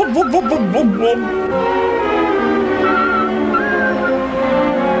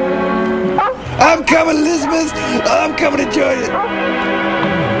 I'm coming, Elizabeth! I'm coming to join you!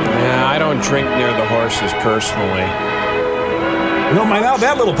 Yeah, I don't drink near the horses personally. No, now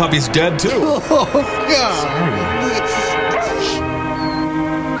that little puppy's dead, too. Oh, God!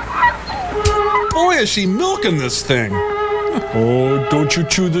 Boy, is she milking this thing. Oh, don't you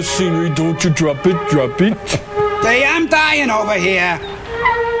chew the scenery. Don't you drop it, drop it. Hey, I'm dying over here.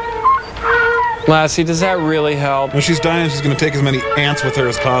 Lassie, does that really help? When she's dying, she's going to take as many ants with her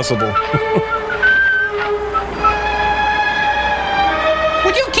as possible.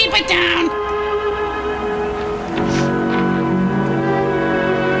 Would you keep it down?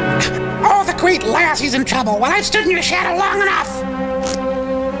 Oh, the great Lassie's in trouble. Well, I've stood in your shadow long enough.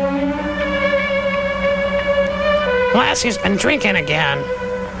 Lassie's been drinking again.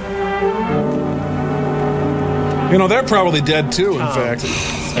 You know, they're probably dead, too, in fact.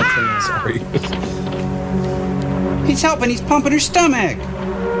 Sorry. He's helping. He's pumping her stomach.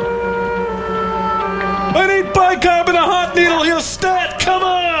 I need bicarb and a hot needle, you stat! Come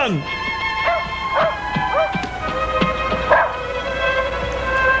on!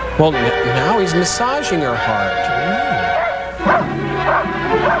 Well, now he's massaging her heart.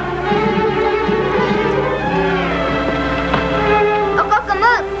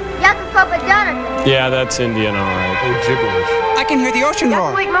 Yeah, that's Indian, all right. Oh, gibberish. I can hear the ocean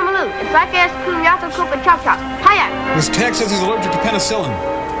roar. Wait, Mamalu. It's like ass coon, yato coop, and chop chop. Hiya! This tag says he's allergic to penicillin.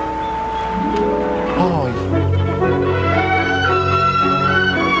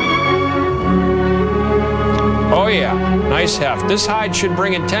 Oh, yeah. Nice heft. This hide should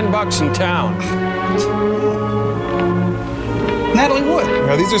bring in $10 in town. Natalie Wood.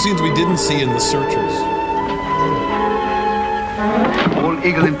 Yeah, these are scenes we didn't see in The Searchers. Old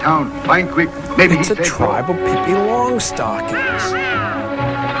eagle in town. Find quick. Maybe It's a tribe of Pippi Longstockings.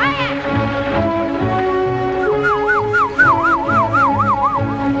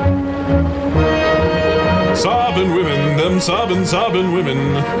 Sobbing women, them sobbing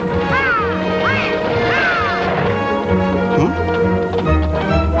women.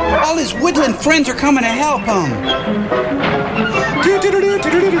 All his woodland friends are coming to help him.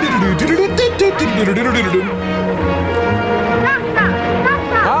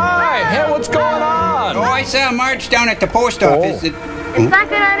 Hi, hey, what's going on? Oh, I saw a march down at the post office.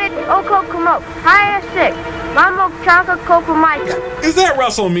 Higher 6. Mambo Chanka Kokomaika. Is that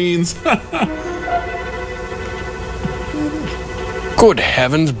Russell Means? Good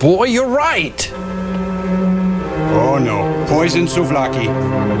heavens, boy, you're right. Oh no, poison souvlaki.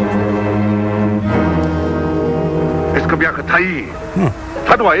 Eskabiakatai.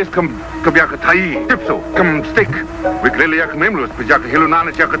 Tadwa Eskabiakatai. Dipso. Come stick. Wigliliak Mimlus. Pajaka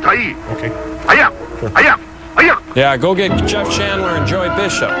Hilunana Jakatai. Okay. Ayak. Ayak. Ayak. Yeah, go get Jeff Chandler and Joey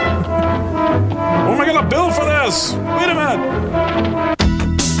Bishop. What am I gonna bill for this? Wait a minute.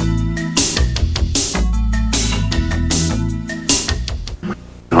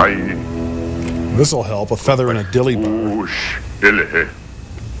 This'll help. A feather in a dilly bar.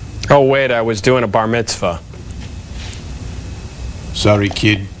 Oh, wait, I was doing a bar mitzvah. Sorry,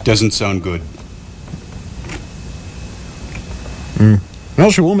 kid. Doesn't sound good.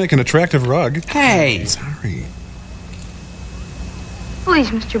 Well, she will make an attractive rug. Hey! Sorry.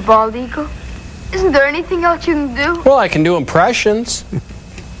 Please, Mr. Bald Eagle. Isn't there anything else you can do? Well, I can do impressions.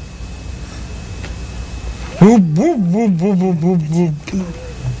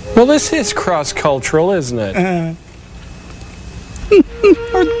 Well, this is cross-cultural, isn't it? Are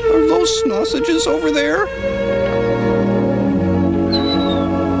those sausages over there?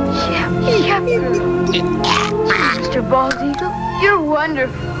 Yeah. Mr. Bald Eagle, you're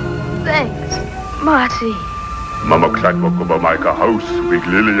wonderful. Thanks. Marty. Mama Klatmokova Maika House.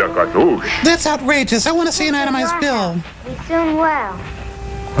 Wigliliak That's outrageous. I want to see an itemized bill. Be soon well.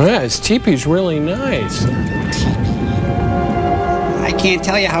 Oh, yeah, his teepee's really nice. I can't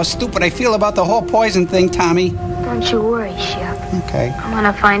tell you how stupid I feel about the whole poison thing, Tommy. Don't you worry, Shep. Okay. I'm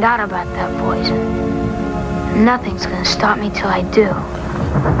gonna find out about that poison. Nothing's gonna stop me till I do.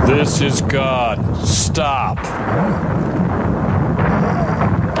 This is God. Stop.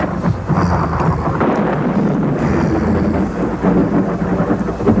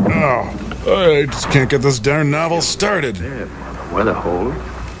 I just can't get this darn novel started. Weather hole.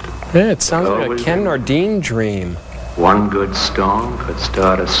 Yeah, it sounds like a Ken Nardine dream. One good storm could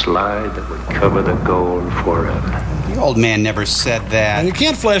start a slide that would cover the gold forever. The old man never said that. And you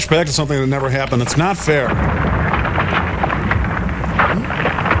can't flash back to something that never happened. It's not fair.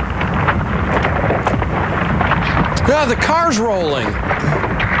 Yeah, the car's rolling.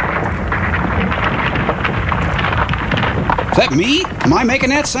 Is that me? Am I making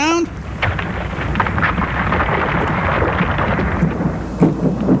that sound?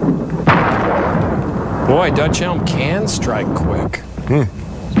 Boy, Dutch Elm can strike quick.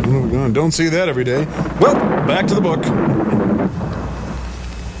 Don't see that every day. Well, back to the book.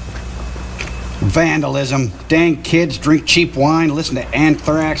 Vandalism. Dang kids drink cheap wine, listen to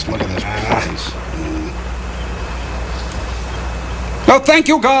Anthrax. Look at this place. Oh, thank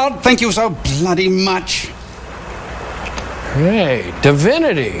you, God. Thank you so bloody much. Hey,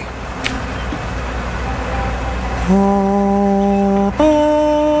 divinity.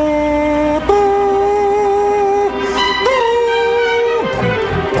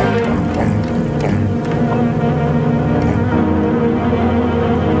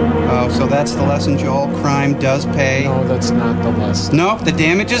 So that's the lesson, Joel. Crime does pay. No, that's not the lesson. Nope, the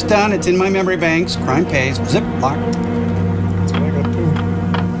damage is done. It's in my memory banks. Crime pays. Zip, lock. That's what I got too.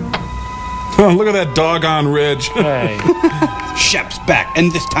 Oh, look at that doggone ridge. Hey. Shep's back,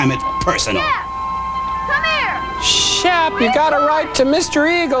 and this time it's personal. Come here. Shep, you got to write to Mr.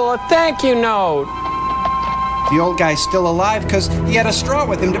 Eagle a thank you note. The old guy's still alive because he had a straw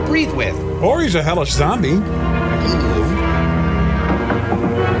with him to breathe with. Or he's a hellish zombie.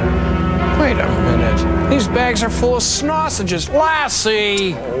 Wait a minute. These bags are full of sausages.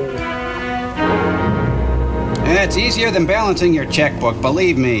 Lassie! It's easier than balancing your checkbook,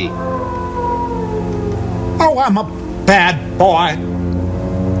 believe me. Oh, I'm a bad boy.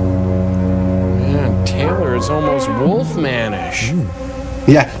 Man, Taylor is almost Wolfmanish.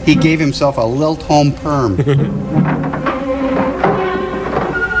 Yeah, he gave himself a lilt home perm.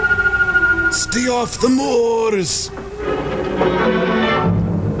 Stay off the moors.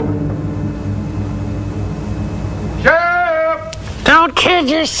 kid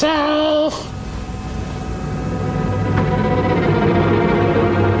yourself.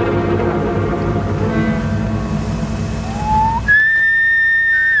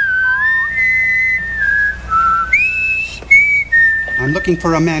 I'm looking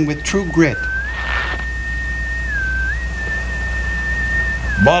for a man with true grit.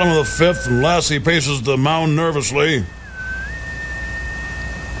 Bottom of the fifth, and Lassie paces the mound nervously.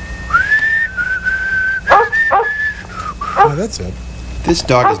 Oh, that's it. This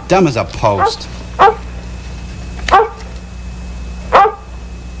dog is dumb as a post.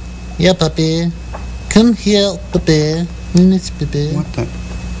 Yeah, puppy. Come here, puppy. Miss puppy. What the?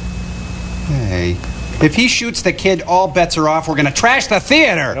 Hey. If he shoots the kid, all bets are off. We're gonna trash the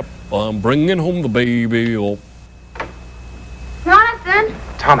theater. Yep. I'm bringing home the baby. Oh. Jonathan?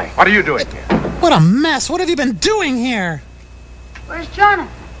 Tommy, what are you doing here? What a mess. What have you been doing here? Where's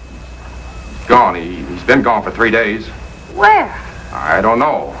Jonathan? Gone. He's been gone for 3 days. Where? I don't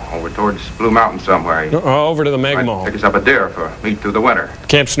know. Over towards Blue Mountain somewhere. Over to the Meg Mall. Pick us up a deer for meat through the winter.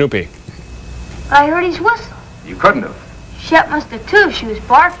 Camp Snoopy. I heard his whistle. You couldn't have. Shep must have too. She was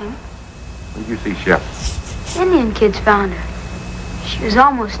barking. Where did you see Shep? Indian kids found her. She was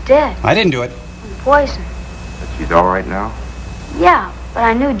almost dead. I didn't do it. From poison. But she's all right now? Yeah, but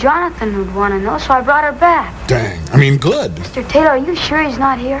I knew Jonathan would want to know, so I brought her back. Dang. I mean, good. Mr. Taylor, are you sure he's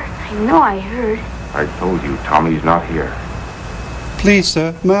not here? I know I heard. I told you, Tommy, he's not here. Please,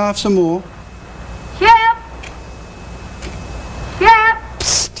 sir, may I have some more? Shep! Shep!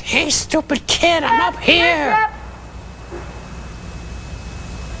 Psst. Hey, stupid kid, I'm up here. Shep!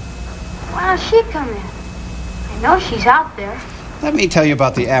 Why don't she come in? I know she's out there. Let me tell you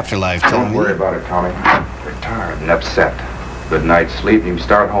about the afterlife, Tommy. Don't worry about it, Tommy. You're tired and upset. Good night's sleep, and you can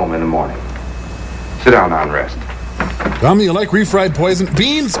start home in the morning. Sit down now and rest. Tommy, you like refried poison?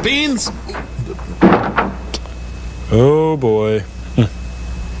 Beans? Beans? Oh, boy.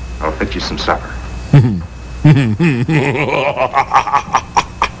 I'll fix you some supper.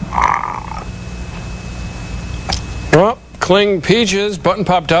 Well, cling peaches. Button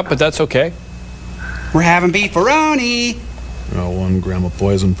popped up, but that's okay. We're having beefaroni. Oh, 1 gram of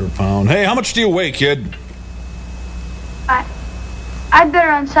poison per pound. Hey, how much do you weigh, kid? I'd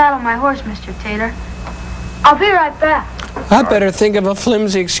better unsaddle my horse, Mr. Taylor. I'll be right back. I'd better think of a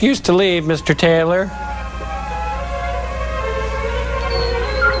flimsy excuse to leave, Mr. Taylor.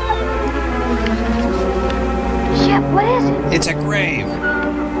 Shep, what is it? It's a grave.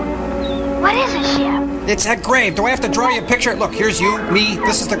 What is it, Shep? It's a grave. Do I have to draw you a picture? Look, here's you, me.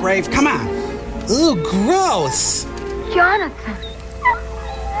 This is the grave. Come on. Ooh, gross. Jonathan.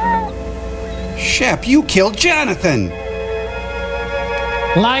 Shep, you killed Jonathan.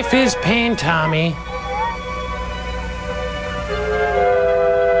 Life is pain, Tommy.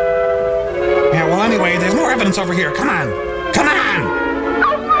 Yeah, well, anyway, there's more evidence over here. Come on. Come on!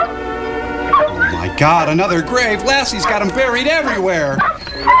 Oh, my God, another grave. Lassie's got them buried everywhere.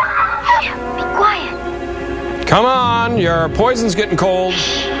 Shep, be quiet. Come on, your poison's getting cold.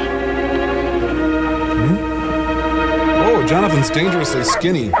 Oh, Jonathan's dangerously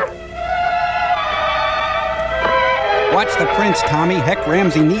skinny. Watch the prints, Tommy. Heck,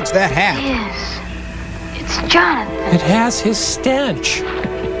 Ramsey needs that hat. Yes. It's Jonathan. It has his stench.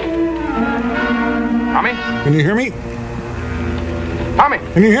 Tommy? Can you hear me? Tommy!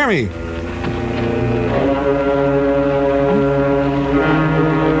 Can you hear me?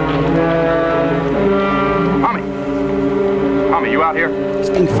 Tommy! Tommy, you out here? He's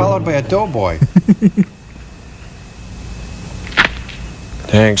being followed by a doughboy.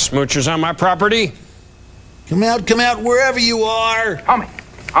 Dang smoochers on my property. Come out, wherever you are. Tommy!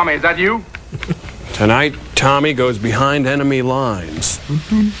 Tommy, is that you? Tonight, Tommy goes behind enemy lines.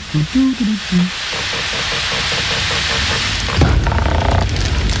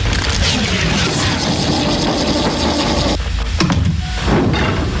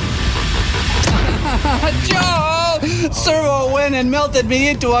 Joel! Servo went and melted me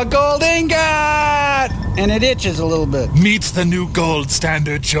into a gold ingot! And it itches a little bit. Meet the new gold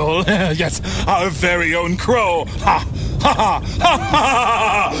standard, Joel. Yes, our very own Crow. Ha! Ha ha! Ha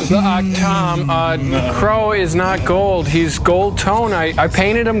ha! Tom, Crow is not gold. He's gold tone. I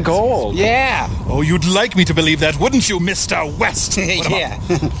painted him gold. Yeah. Oh, you'd like me to believe that, wouldn't you, Mr. West? Yeah.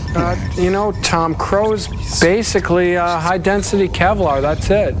 You know, Tom, Crow's basically high-density Kevlar. That's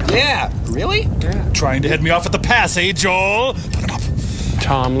it. Yeah. Really? Yeah. Trying to head me off at the pass, eh, Joel? Put it up.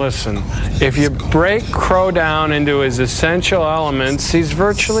 Tom, listen. If you break Crow down into his essential elements, he's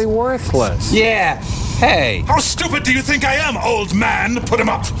virtually worthless. Yeah. Hey. How stupid do you think I am, old man? Put him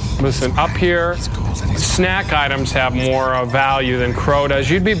up. Listen, up here, snack items have more value than Crow does.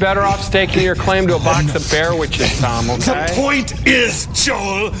 You'd be better off staking your claim to a box of bear witches, Tom, okay? The point is,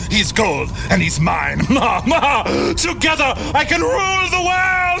 Joel, he's gold, and he's mine. Together, I can rule the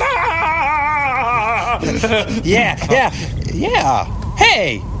world! Yeah.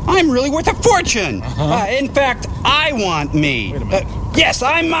 Hey, I'm really worth a fortune. In fact, I want me. Yes,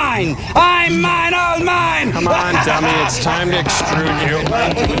 I'm mine. I'm mine, all mine. Come on, dummy, it's time to extrude you.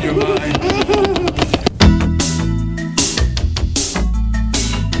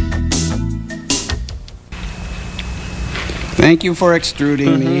 Thank you for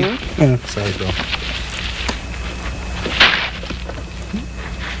extruding me. Sorry, Bill.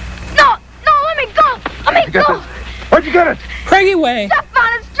 No, let me go. Let me go. Where'd you get it? Craigie way. Step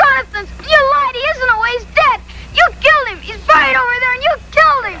on it, Jonathan. You lied. He isn't away. He's dead. You killed him. He's buried over there, and you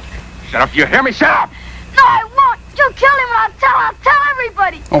killed him. Shut up, you hear me? Shut up! No, I won't. You killed him, and I'll tell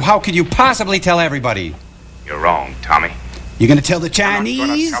everybody. Oh, how could you possibly tell everybody? You're wrong, Tommy. You gonna tell the I'm not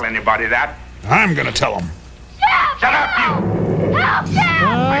Chinese? gonna tell anybody that. I'm gonna tell him. Shut up, you! Help him!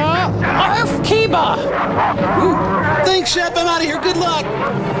 Arf, Kiba! Thanks, Shep. I'm out of here. Good luck.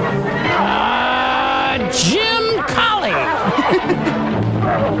 Jim Collie!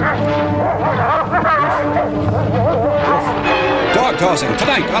 Dog tossing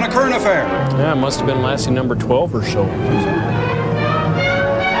tonight on A Current Affair. Yeah, it must have been Lassie number 12 or so.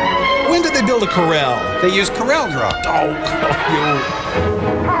 When did they build a corral? They use corral draw. Tommy!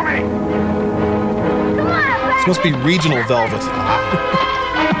 This must be regional velvet. Please,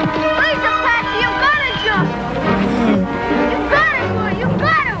 Apache, you gotta jump. You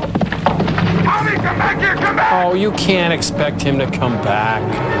gotta. Tommy, come back here, come back! Oh, you can't expect him to come back.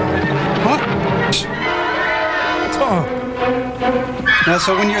 Now,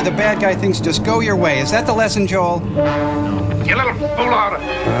 so when you're the bad guy, things just go your way. Is that the lesson, Joel? You little fool out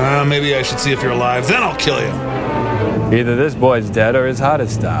of... Maybe I should see if you're alive. Then I'll kill you. Either this boy's dead or his heart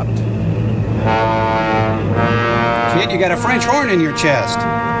has stopped. Kid, you got a French horn in your chest.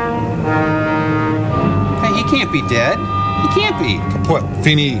 Hey, he can't be dead. He can't be. Kaput.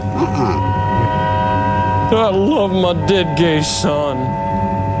 Fini. I love my dead gay son.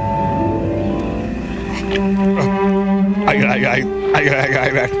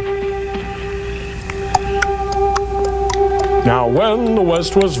 Now when the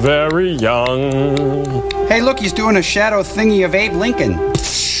West was very young. Hey, look, he's doing a shadow thingy of Abe Lincoln.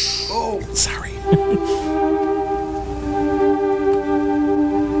 Oh, sorry.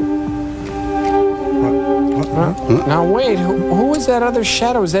 Now wait, who is that other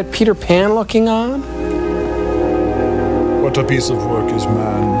shadow? Is that Peter Pan looking on? What a piece of work is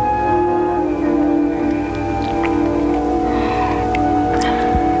man.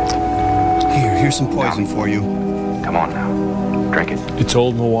 Here's some poison for you. Come on now. Drink it. It's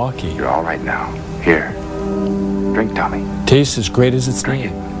old Milwaukee. You're all right now. Here. Drink, Tommy. Tastes as great as its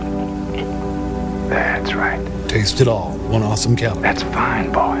name. That's right. Taste it all. One awesome calorie. That's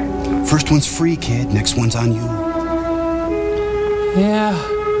fine, boy. First one's free, kid. Next one's on you. Yeah.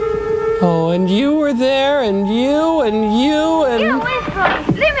 Oh, and you were there, and you, and you, and... Get away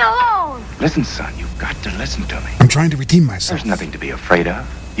from me. Leave me alone. Listen, son, you've got to listen to me. I'm trying to redeem myself. There's nothing to be afraid of.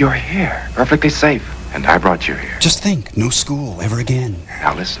 You're here, perfectly safe, and I brought you here. Just think, no school ever again.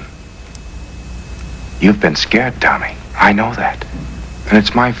 Now listen. You've been scared, Tommy. I know that. And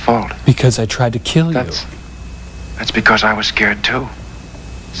it's my fault. Because I tried to kill you. That's because I was scared, too.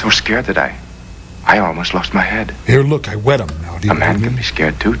 So scared that I almost lost my head. Here, look, I wet him now. Do you A man can be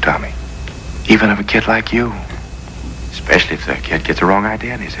scared, too, Tommy. Even of a kid like you. Especially if the kid gets the wrong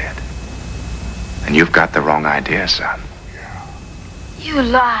idea in his head. And you've got the wrong idea, son. You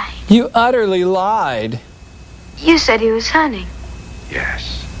lied. You utterly lied. You said he was hunting.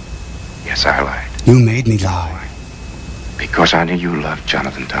 Yes. Yes, I lied. You made me lie. Because I knew you loved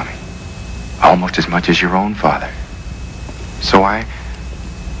Jonathan, Tommy. Almost as much as your own father. So I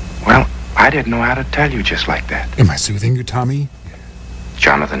didn't know how to tell you just like that. Am I soothing you, Tommy?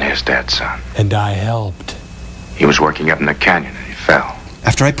 Jonathan is dead, son. And I helped. He was working up in the canyon and he fell.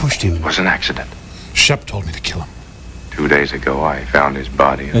 After I pushed him. It was an accident. Shep told me to kill him. 2 days ago, I found his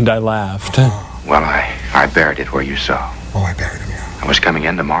body. And I laughed. Well, I buried it where you saw. Oh, I buried him, yeah. I was coming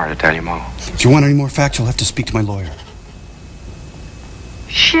in tomorrow to tell you more. If you want any more facts, you'll have to speak to my lawyer.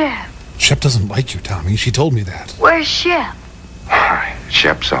 Shep. Shep doesn't like you, Tommy. She told me that. Where's Shep?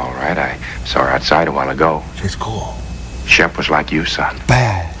 Shep's all right. I saw her outside a while ago. She's cool. Shep was like you, son.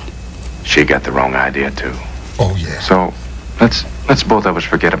 Bad. She got the wrong idea, too. Oh, yeah. So, let's Let's both of us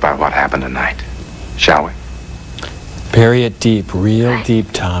forget about what happened tonight, shall we? Bury it deep, real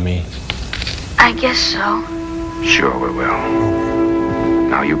deep, Tommy. I guess so. Sure we will.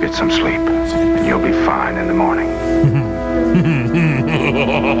 Now you get some sleep, and you'll be fine in the morning.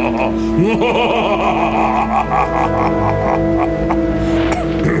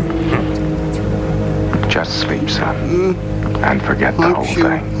 Just sleep, son, and forget the whole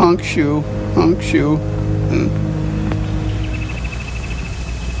thing. Honk shoe, honk shoe.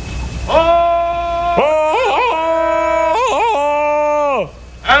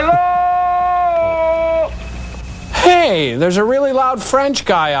 Hey, there's a really loud French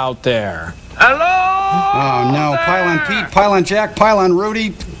guy out there. Hello? Oh, no. Pylon Pete, Pylon Jack, Pylon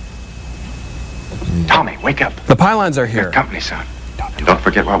Rudy. Tommy, wake up. The pylons are here. Good company, son. Don't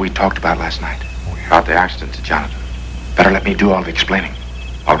forget what we talked about last night. About the accident to Jonathan. Better let me do all the explaining.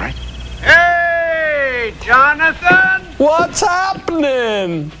 All right? Hey, Jonathan! What's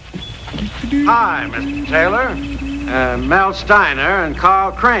happening? Hi, Mr. Taylor. Mel Steiner and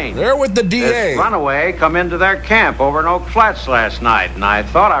Carl Crane. They're with the DA. This runaway come into their camp over in Oak Flats last night, and I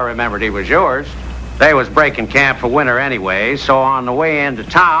thought I remembered he was yours. They was breaking camp for winter anyway, so on the way into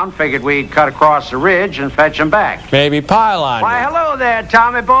town, figured we'd cut across the ridge and fetch him back. Maybe pylon. Why, hello there,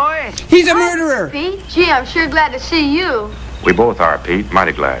 Tommy boy. He's a murderer. Pete, gee, I'm sure glad to see you. We both are, Pete.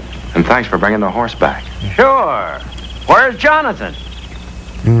 Mighty glad. And thanks for bringing the horse back. Sure. Where's Jonathan?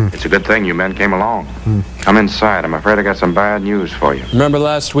 It's a good thing you men came along. Come inside. I'm afraid I got some bad news for you. Remember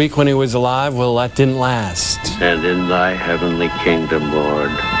last week when he was alive? Well, that didn't last. And in thy heavenly kingdom,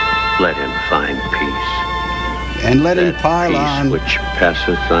 Lord, let him find peace. And let him That pile on. peace which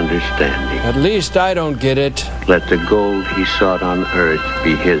passeth understanding. At least I don't get it. Let the gold he sought on earth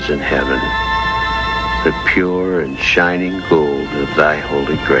be his in heaven. The pure and shining gold of thy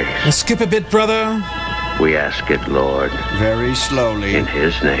holy grace. Let's skip a bit, brother. We ask it, Lord. Very slowly. In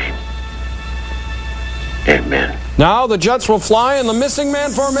his name. Amen. Now the Jets will fly in the missing man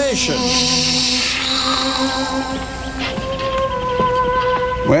formation.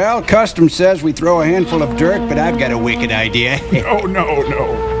 Well, custom says we throw a handful of dirt, but I've got a wicked idea. No, no,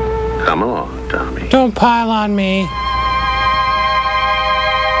 no. Come along, Tommy. Don't pile on me.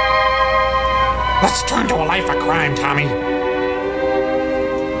 Let's turn to a life of crime, Tommy.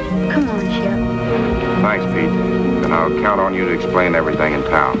 Come on, Shep. Thanks, Pete. And I'll count on you to explain everything in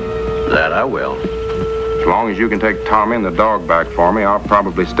town. That I will. As long as you can take Tommy and the dog back for me, I'll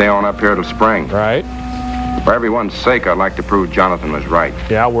probably stay on up here till spring. Right. For everyone's sake, I'd like to prove Jonathan was right.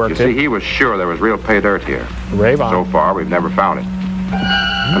 Yeah, I'll work You see, he was sure there was real pay dirt here. Rave on. So far, we've never found it.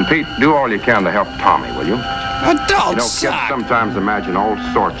 And Pete, do all you can to help Tommy, will you? Adults Kids sometimes imagine all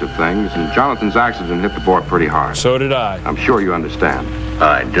sorts of things, and Jonathan's accident hit the boy pretty hard. So did I. I'm sure you understand.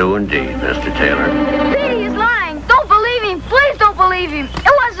 I do indeed, Mr. Taylor. Petey is lying. Don't believe him. Please don't believe him.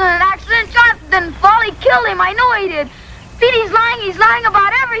 It wasn't an accident. Jonathan didn't fall. He killed him. I know he did. Petey's lying. He's lying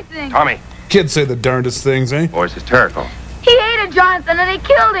about everything. Tommy. Kids say the darndest things, eh? Boy's hysterical. He hated Jonathan and he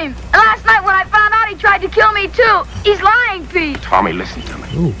killed him. And last night when I found out, he tried to kill me too. He's lying, Pete. Tommy, listen to me.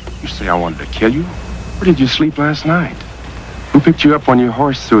 Ooh. You say I wanted to kill you? Where did you sleep last night? Who picked you up when your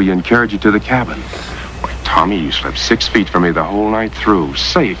horse threw you and carried you to the cabin? Why, Tommy, you slept 6 feet from me the whole night through,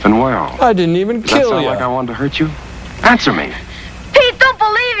 safe and well. I didn't even Does that kill sound you. like I wanted to hurt you? Answer me. Pete, don't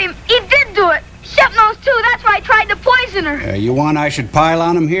believe him. He did do it. Shep knows too. That's why I tried to poison her. You want I should pile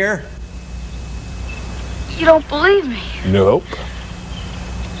on him here? You don't believe me. Nope.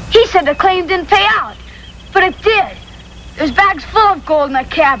 He said the claim didn't pay out. But it did. There's bags full of gold in the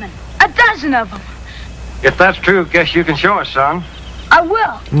cabin. 12 of them. If that's true, guess you can show us, son. I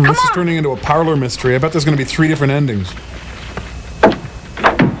will. Come This is on. turning into a parlor mystery. I bet there's going to be 3 different endings.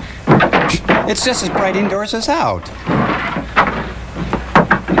 It's just as bright indoors as out.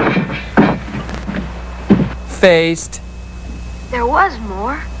 Faced. There was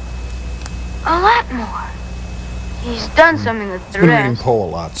more. A lot more. He's done something with the Been reading rest. Poe a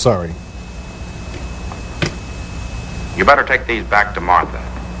lot. Sorry. You better take these back to Martha.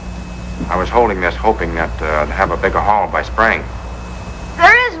 I was holding this hoping that I'd have a bigger haul by spring.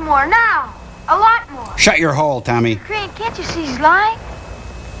 There is more now. A lot more. Shut your hole, Tommy. Crane, can't you see he's lying?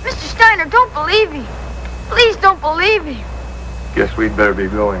 Mr. Steiner, don't believe him. Please don't believe him. Guess we'd better be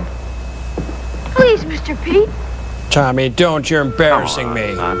going. Please, Mr. Pete. Tommy, don't. You're embarrassing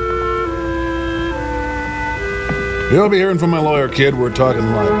me. You'll be hearing from my lawyer, kid. We're talking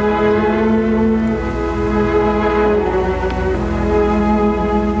live.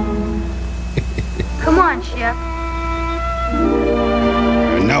 Come on, Shep.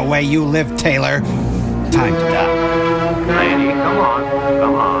 No way you live, Taylor. Time to die. Lady, come on.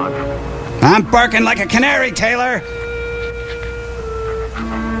 Come on. I'm barking like a canary, Taylor.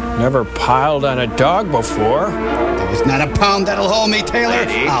 Never piled on a dog before. There's not a pound that'll hold me, Taylor.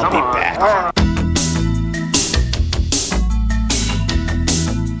 I'll be back.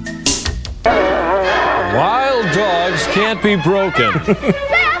 Wild dogs can't be broken.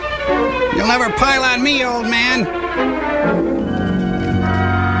 You'll never pile on me, old man.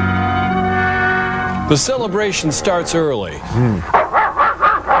 The celebration starts early.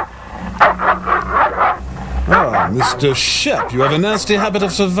 Ah, Mr. Shep, you have a nasty habit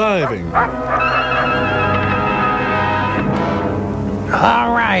of surviving.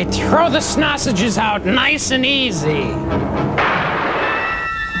 All right, throw the sausages out nice and easy.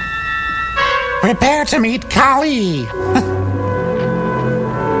 Prepare to meet Kali.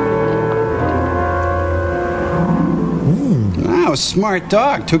 Wow, smart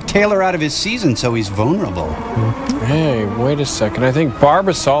dog. Took Taylor out of his season, so he's vulnerable. Hey, wait a second. I think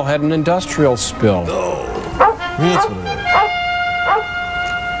Barbasol had an industrial spill. Oh, that's what it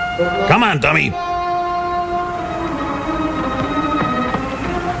is. Come on, dummy.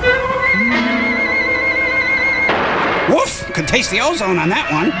 Woof! Could taste the ozone on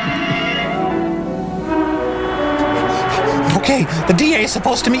that one. Okay, the DA is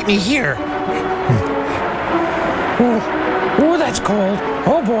supposed to meet me here. Ooh, that's cold.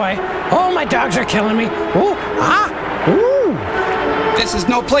 Oh boy. Oh, my dogs are killing me. Ooh, ah, ooh. This is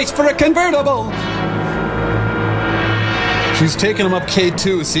no place for a convertible. She's taking him up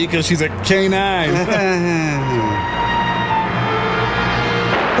K2, see, because she's a K9.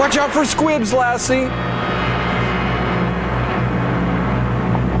 Watch out for squibs, Lassie.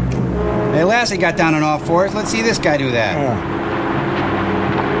 Hey, Lassie got down on all fours. Let's see this guy do that.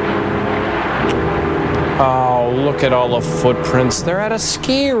 Oh, look at all the footprints. They're at a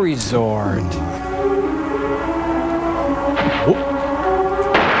ski resort.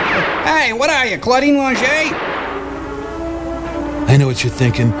 Hey, what are you, Claudine Longet? I know what you're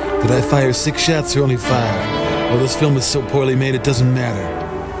thinking. Did I fire 6 shots or only 5? Well, this film is so poorly made, it doesn't matter.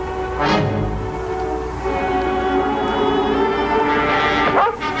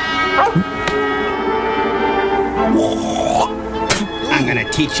 I'm gonna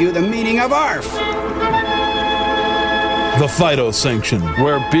teach you the meaning of ARF. The Fido sanction.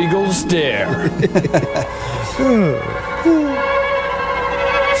 Where beagles dare.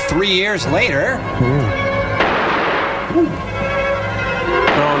 3 years later.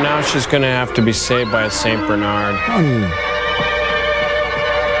 Oh, now she's going to have to be saved by a St. Bernard.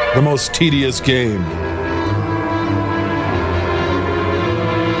 The most tedious game.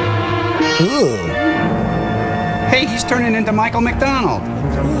 Hey, he's turning into Michael McDonald.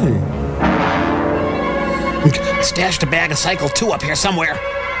 Stashed a bag of Cycle 2 up here somewhere.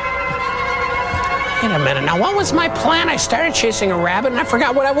 Wait a minute. Now, what was my plan? I started chasing a rabbit and I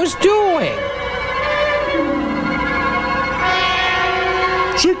forgot what I was doing.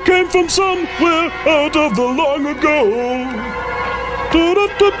 She came from somewhere out of the long ago.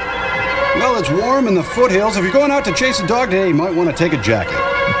 Well, it's warm in the foothills. If you're going out to chase a dog today, you might want to take a jacket.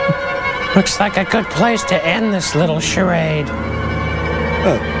 Looks like a good place to end this little charade.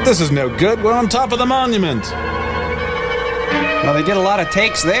 This is no good. We're on top of the monument. Well, they did a lot of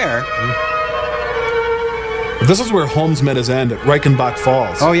takes there. This is where Holmes met his end at Reichenbach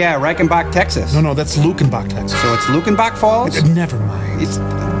Falls. Oh, yeah, Reichenbach, Texas. No, that's Lukenbach, Texas. So it's Lukenbach Falls? Never mind.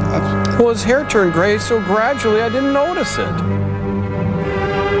 Well, his hair turned gray so gradually I didn't notice it.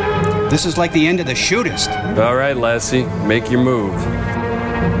 This is like the end of The Shootist. All right, Lassie, make your move.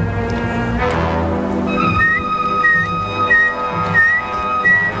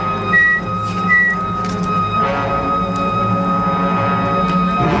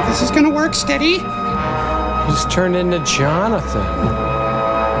 This is gonna work, steady. He's turned into Jonathan.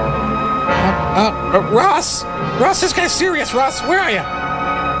 Ross! Ross, this guy's serious, Ross. Where are you?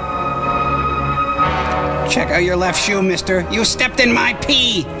 Check out your left shoe, mister. You stepped in my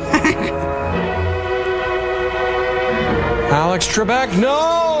pee. Alex Trebek,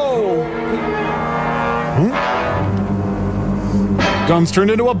 no! Gun's turned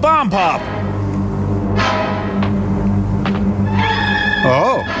into a bomb pop.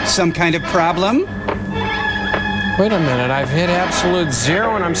 Oh, some kind of problem? Wait a minute, I've hit absolute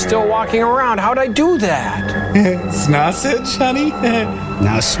 0 and I'm still walking around. How'd I do that? Sausage, honey?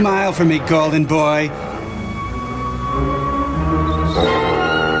 Now smile for me, golden boy.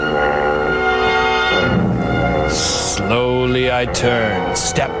 Slowly I turn,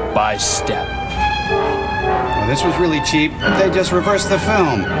 step by step. Well, this was really cheap. They just reversed the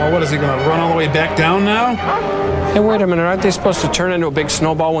film. Oh, what is he gonna run all the way back down now? Hey, wait a minute, aren't they supposed to turn into a big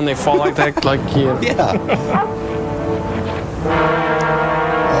snowball when they fall like that? Yeah.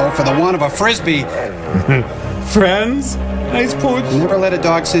 Oh, for the want of a frisbee. Friends, Nice pooch. Never let a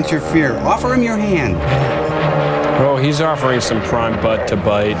dog sense your fear. Offer him your hand. Oh, he's offering some prime butt to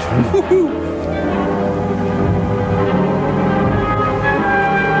bite.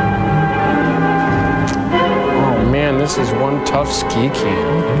 Oh, man, this is one tough ski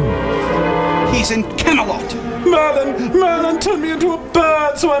can. He's in Camelot. Merlin, turn me into a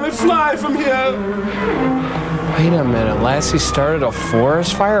bird so I may fly from here. Wait a minute, Lassie started a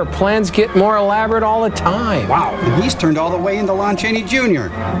forest fire? Plans get more elaborate all the time. Wow, and he's turned all the way into Lon Chaney Jr.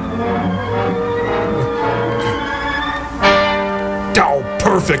 Oh,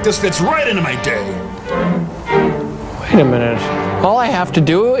 perfect. This fits right into my day. Wait a minute. All I have to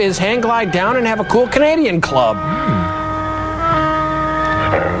do is hang glide down and have a cool Canadian club.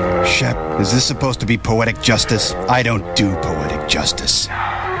 Shep, is this supposed to be poetic justice? I don't do poetic justice. No,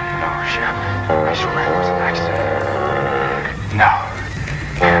 Shep. I swear it was an accident. No.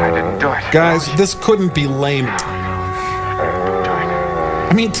 I didn't do it. Guys, this couldn't be lame.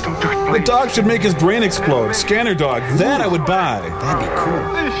 I mean, the dog should make his brain explode. Scanner dog. That I would buy. That'd be cool.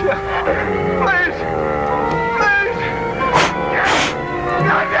 Please, Shep. Please. Please.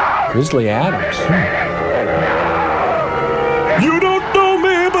 Grizzly Adams. You don't know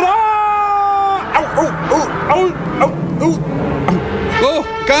me, but Oh,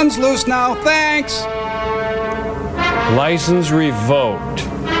 gun's loose now. Thanks. License revoked.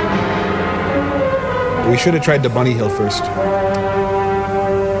 We should have tried the Bunny Hill first.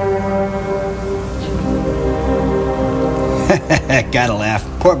 Gotta laugh.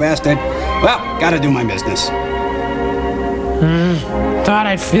 Poor bastard. Well, gotta do my business. Thought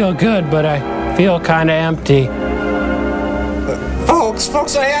I'd feel good, but I feel kind of empty.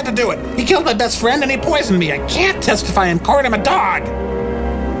 Folks, I had to do it. He killed my best friend and he poisoned me. I can't testify in court. I'm a dog.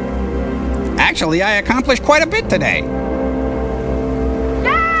 Actually, I accomplished quite a bit today.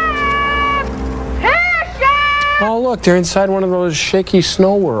 Oh, look, they're inside one of those shaky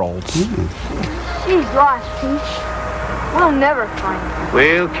snow worlds. She's lost, Peach. We'll never find her.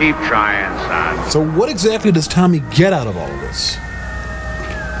 We'll keep trying, son. So what exactly does Tommy get out of all of this?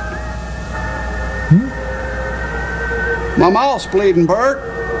 My mouth's bleeding, Bert.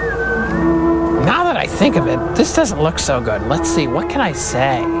 Now that I think of it, this doesn't look so good. Let's see, what can I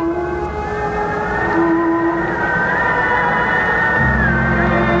say?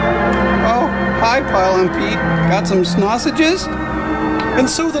 Oh, hi, Pile and Pete. Got some sausages? And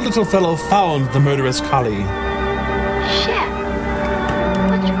so the little fellow found the murderous collie. Shep,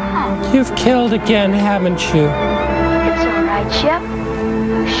 what's wrong? You've killed again, haven't you? It's all right, Shep.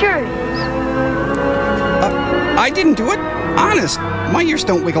 I'm sure it is. I didn't do it. Honest. My ears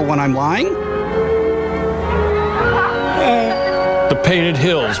don't wiggle when I'm lying. The Painted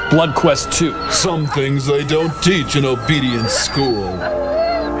Hills, Blood Quest 2. Some things they don't teach in obedience school.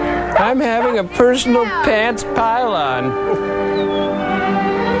 I'm having a personal pants pylon.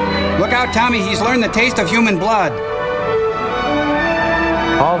 Look out, Tommy. He's learned the taste of human blood.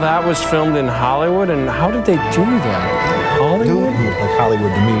 All that was filmed in Hollywood, and how did they do that? Hollywood? Don't look like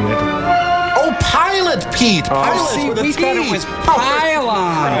Hollywood to me. Oh, Pilot, Pete. Pilot See, with a we thought it T. was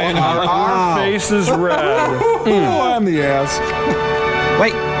pylon. Our face is red. Oh, I'm the ass.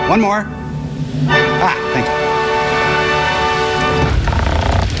 Wait, one more. Ah, thank you.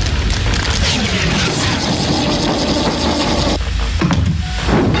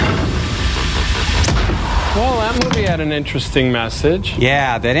 Well, that movie had an interesting message.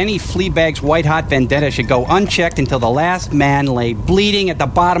 Yeah, that any fleabag's white-hot vendetta should go unchecked until the last man lay bleeding at the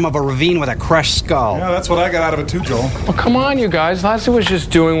bottom of a ravine with a crushed skull. Yeah, that's what I got out of it too, Joel. Well, come on, you guys. Lassie was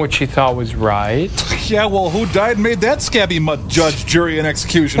just doing what she thought was right. Yeah, well, who died and made that scabby mutt judge, jury, and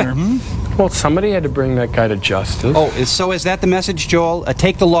executioner? Well, somebody had to bring that guy to justice. Oh, so is that the message, Joel?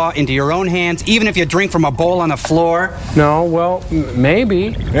 Take the law into your own hands, even if you drink from a bowl on the floor? No, well,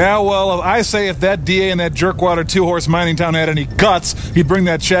 maybe. Yeah, well, I say if that DA in that jerkwater two-horse mining town had any guts, he'd bring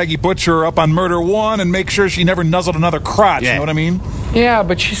that shaggy butcher up on murder one and make sure she never nuzzled another crotch, you know what I mean? Yeah,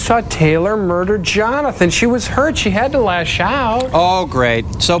 but she saw Taylor murder Jonathan. She was hurt. She had to lash out. Oh, great.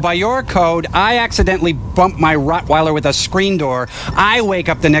 So by your code, I accidentally bumped my Rottweiler with a screen door. I wake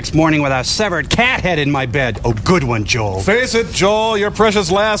up the next morning with a severed cat head in my bed. Oh, good one, Joel. Face it, Joel, your precious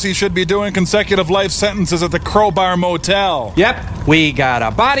Lassie should be doing consecutive life sentences at the Crowbar Motel. Yep. We got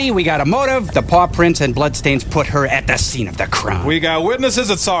a body, we got a motive. The paw prints and bloodstains put her at the scene of the crime. We got witnesses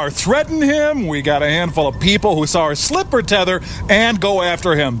that saw her threaten him. We got a handful of people who saw her slip her tether and go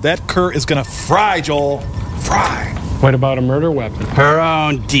after him. That cur is gonna fry, Joel. Fry. What about a murder weapon? Her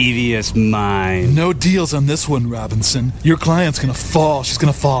own devious mind. No deals on this one, Robinson. Your client's gonna fall. She's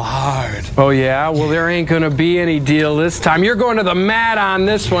gonna fall hard. Oh, yeah? Well, there ain't gonna be any deal this time. You're going to the mat on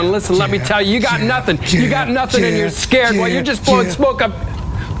this one. Listen, let me tell you, you got nothing. You got nothing and you're scared. Well, you're just blowing smoke up.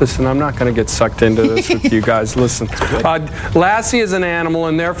 Listen, I'm not going to get sucked into this with you guys. Listen, Lassie is an animal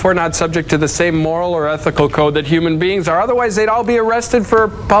and therefore not subject to the same moral or ethical code that human beings are. Otherwise, they'd all be arrested for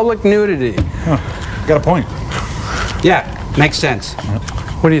public nudity. Huh. Got a point. Yeah, makes sense.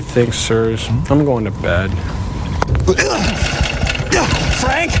 What do you think, sirs? I'm going to bed.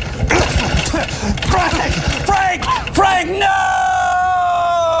 Frank! Frank, no!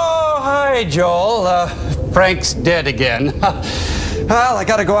 Hi, Joel. Frank's dead again. Well, I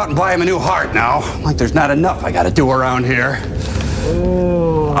gotta go out and buy him a new heart now. Like there's not enough I gotta do around here.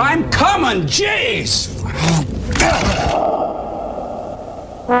 Oh. I'm coming, jeez!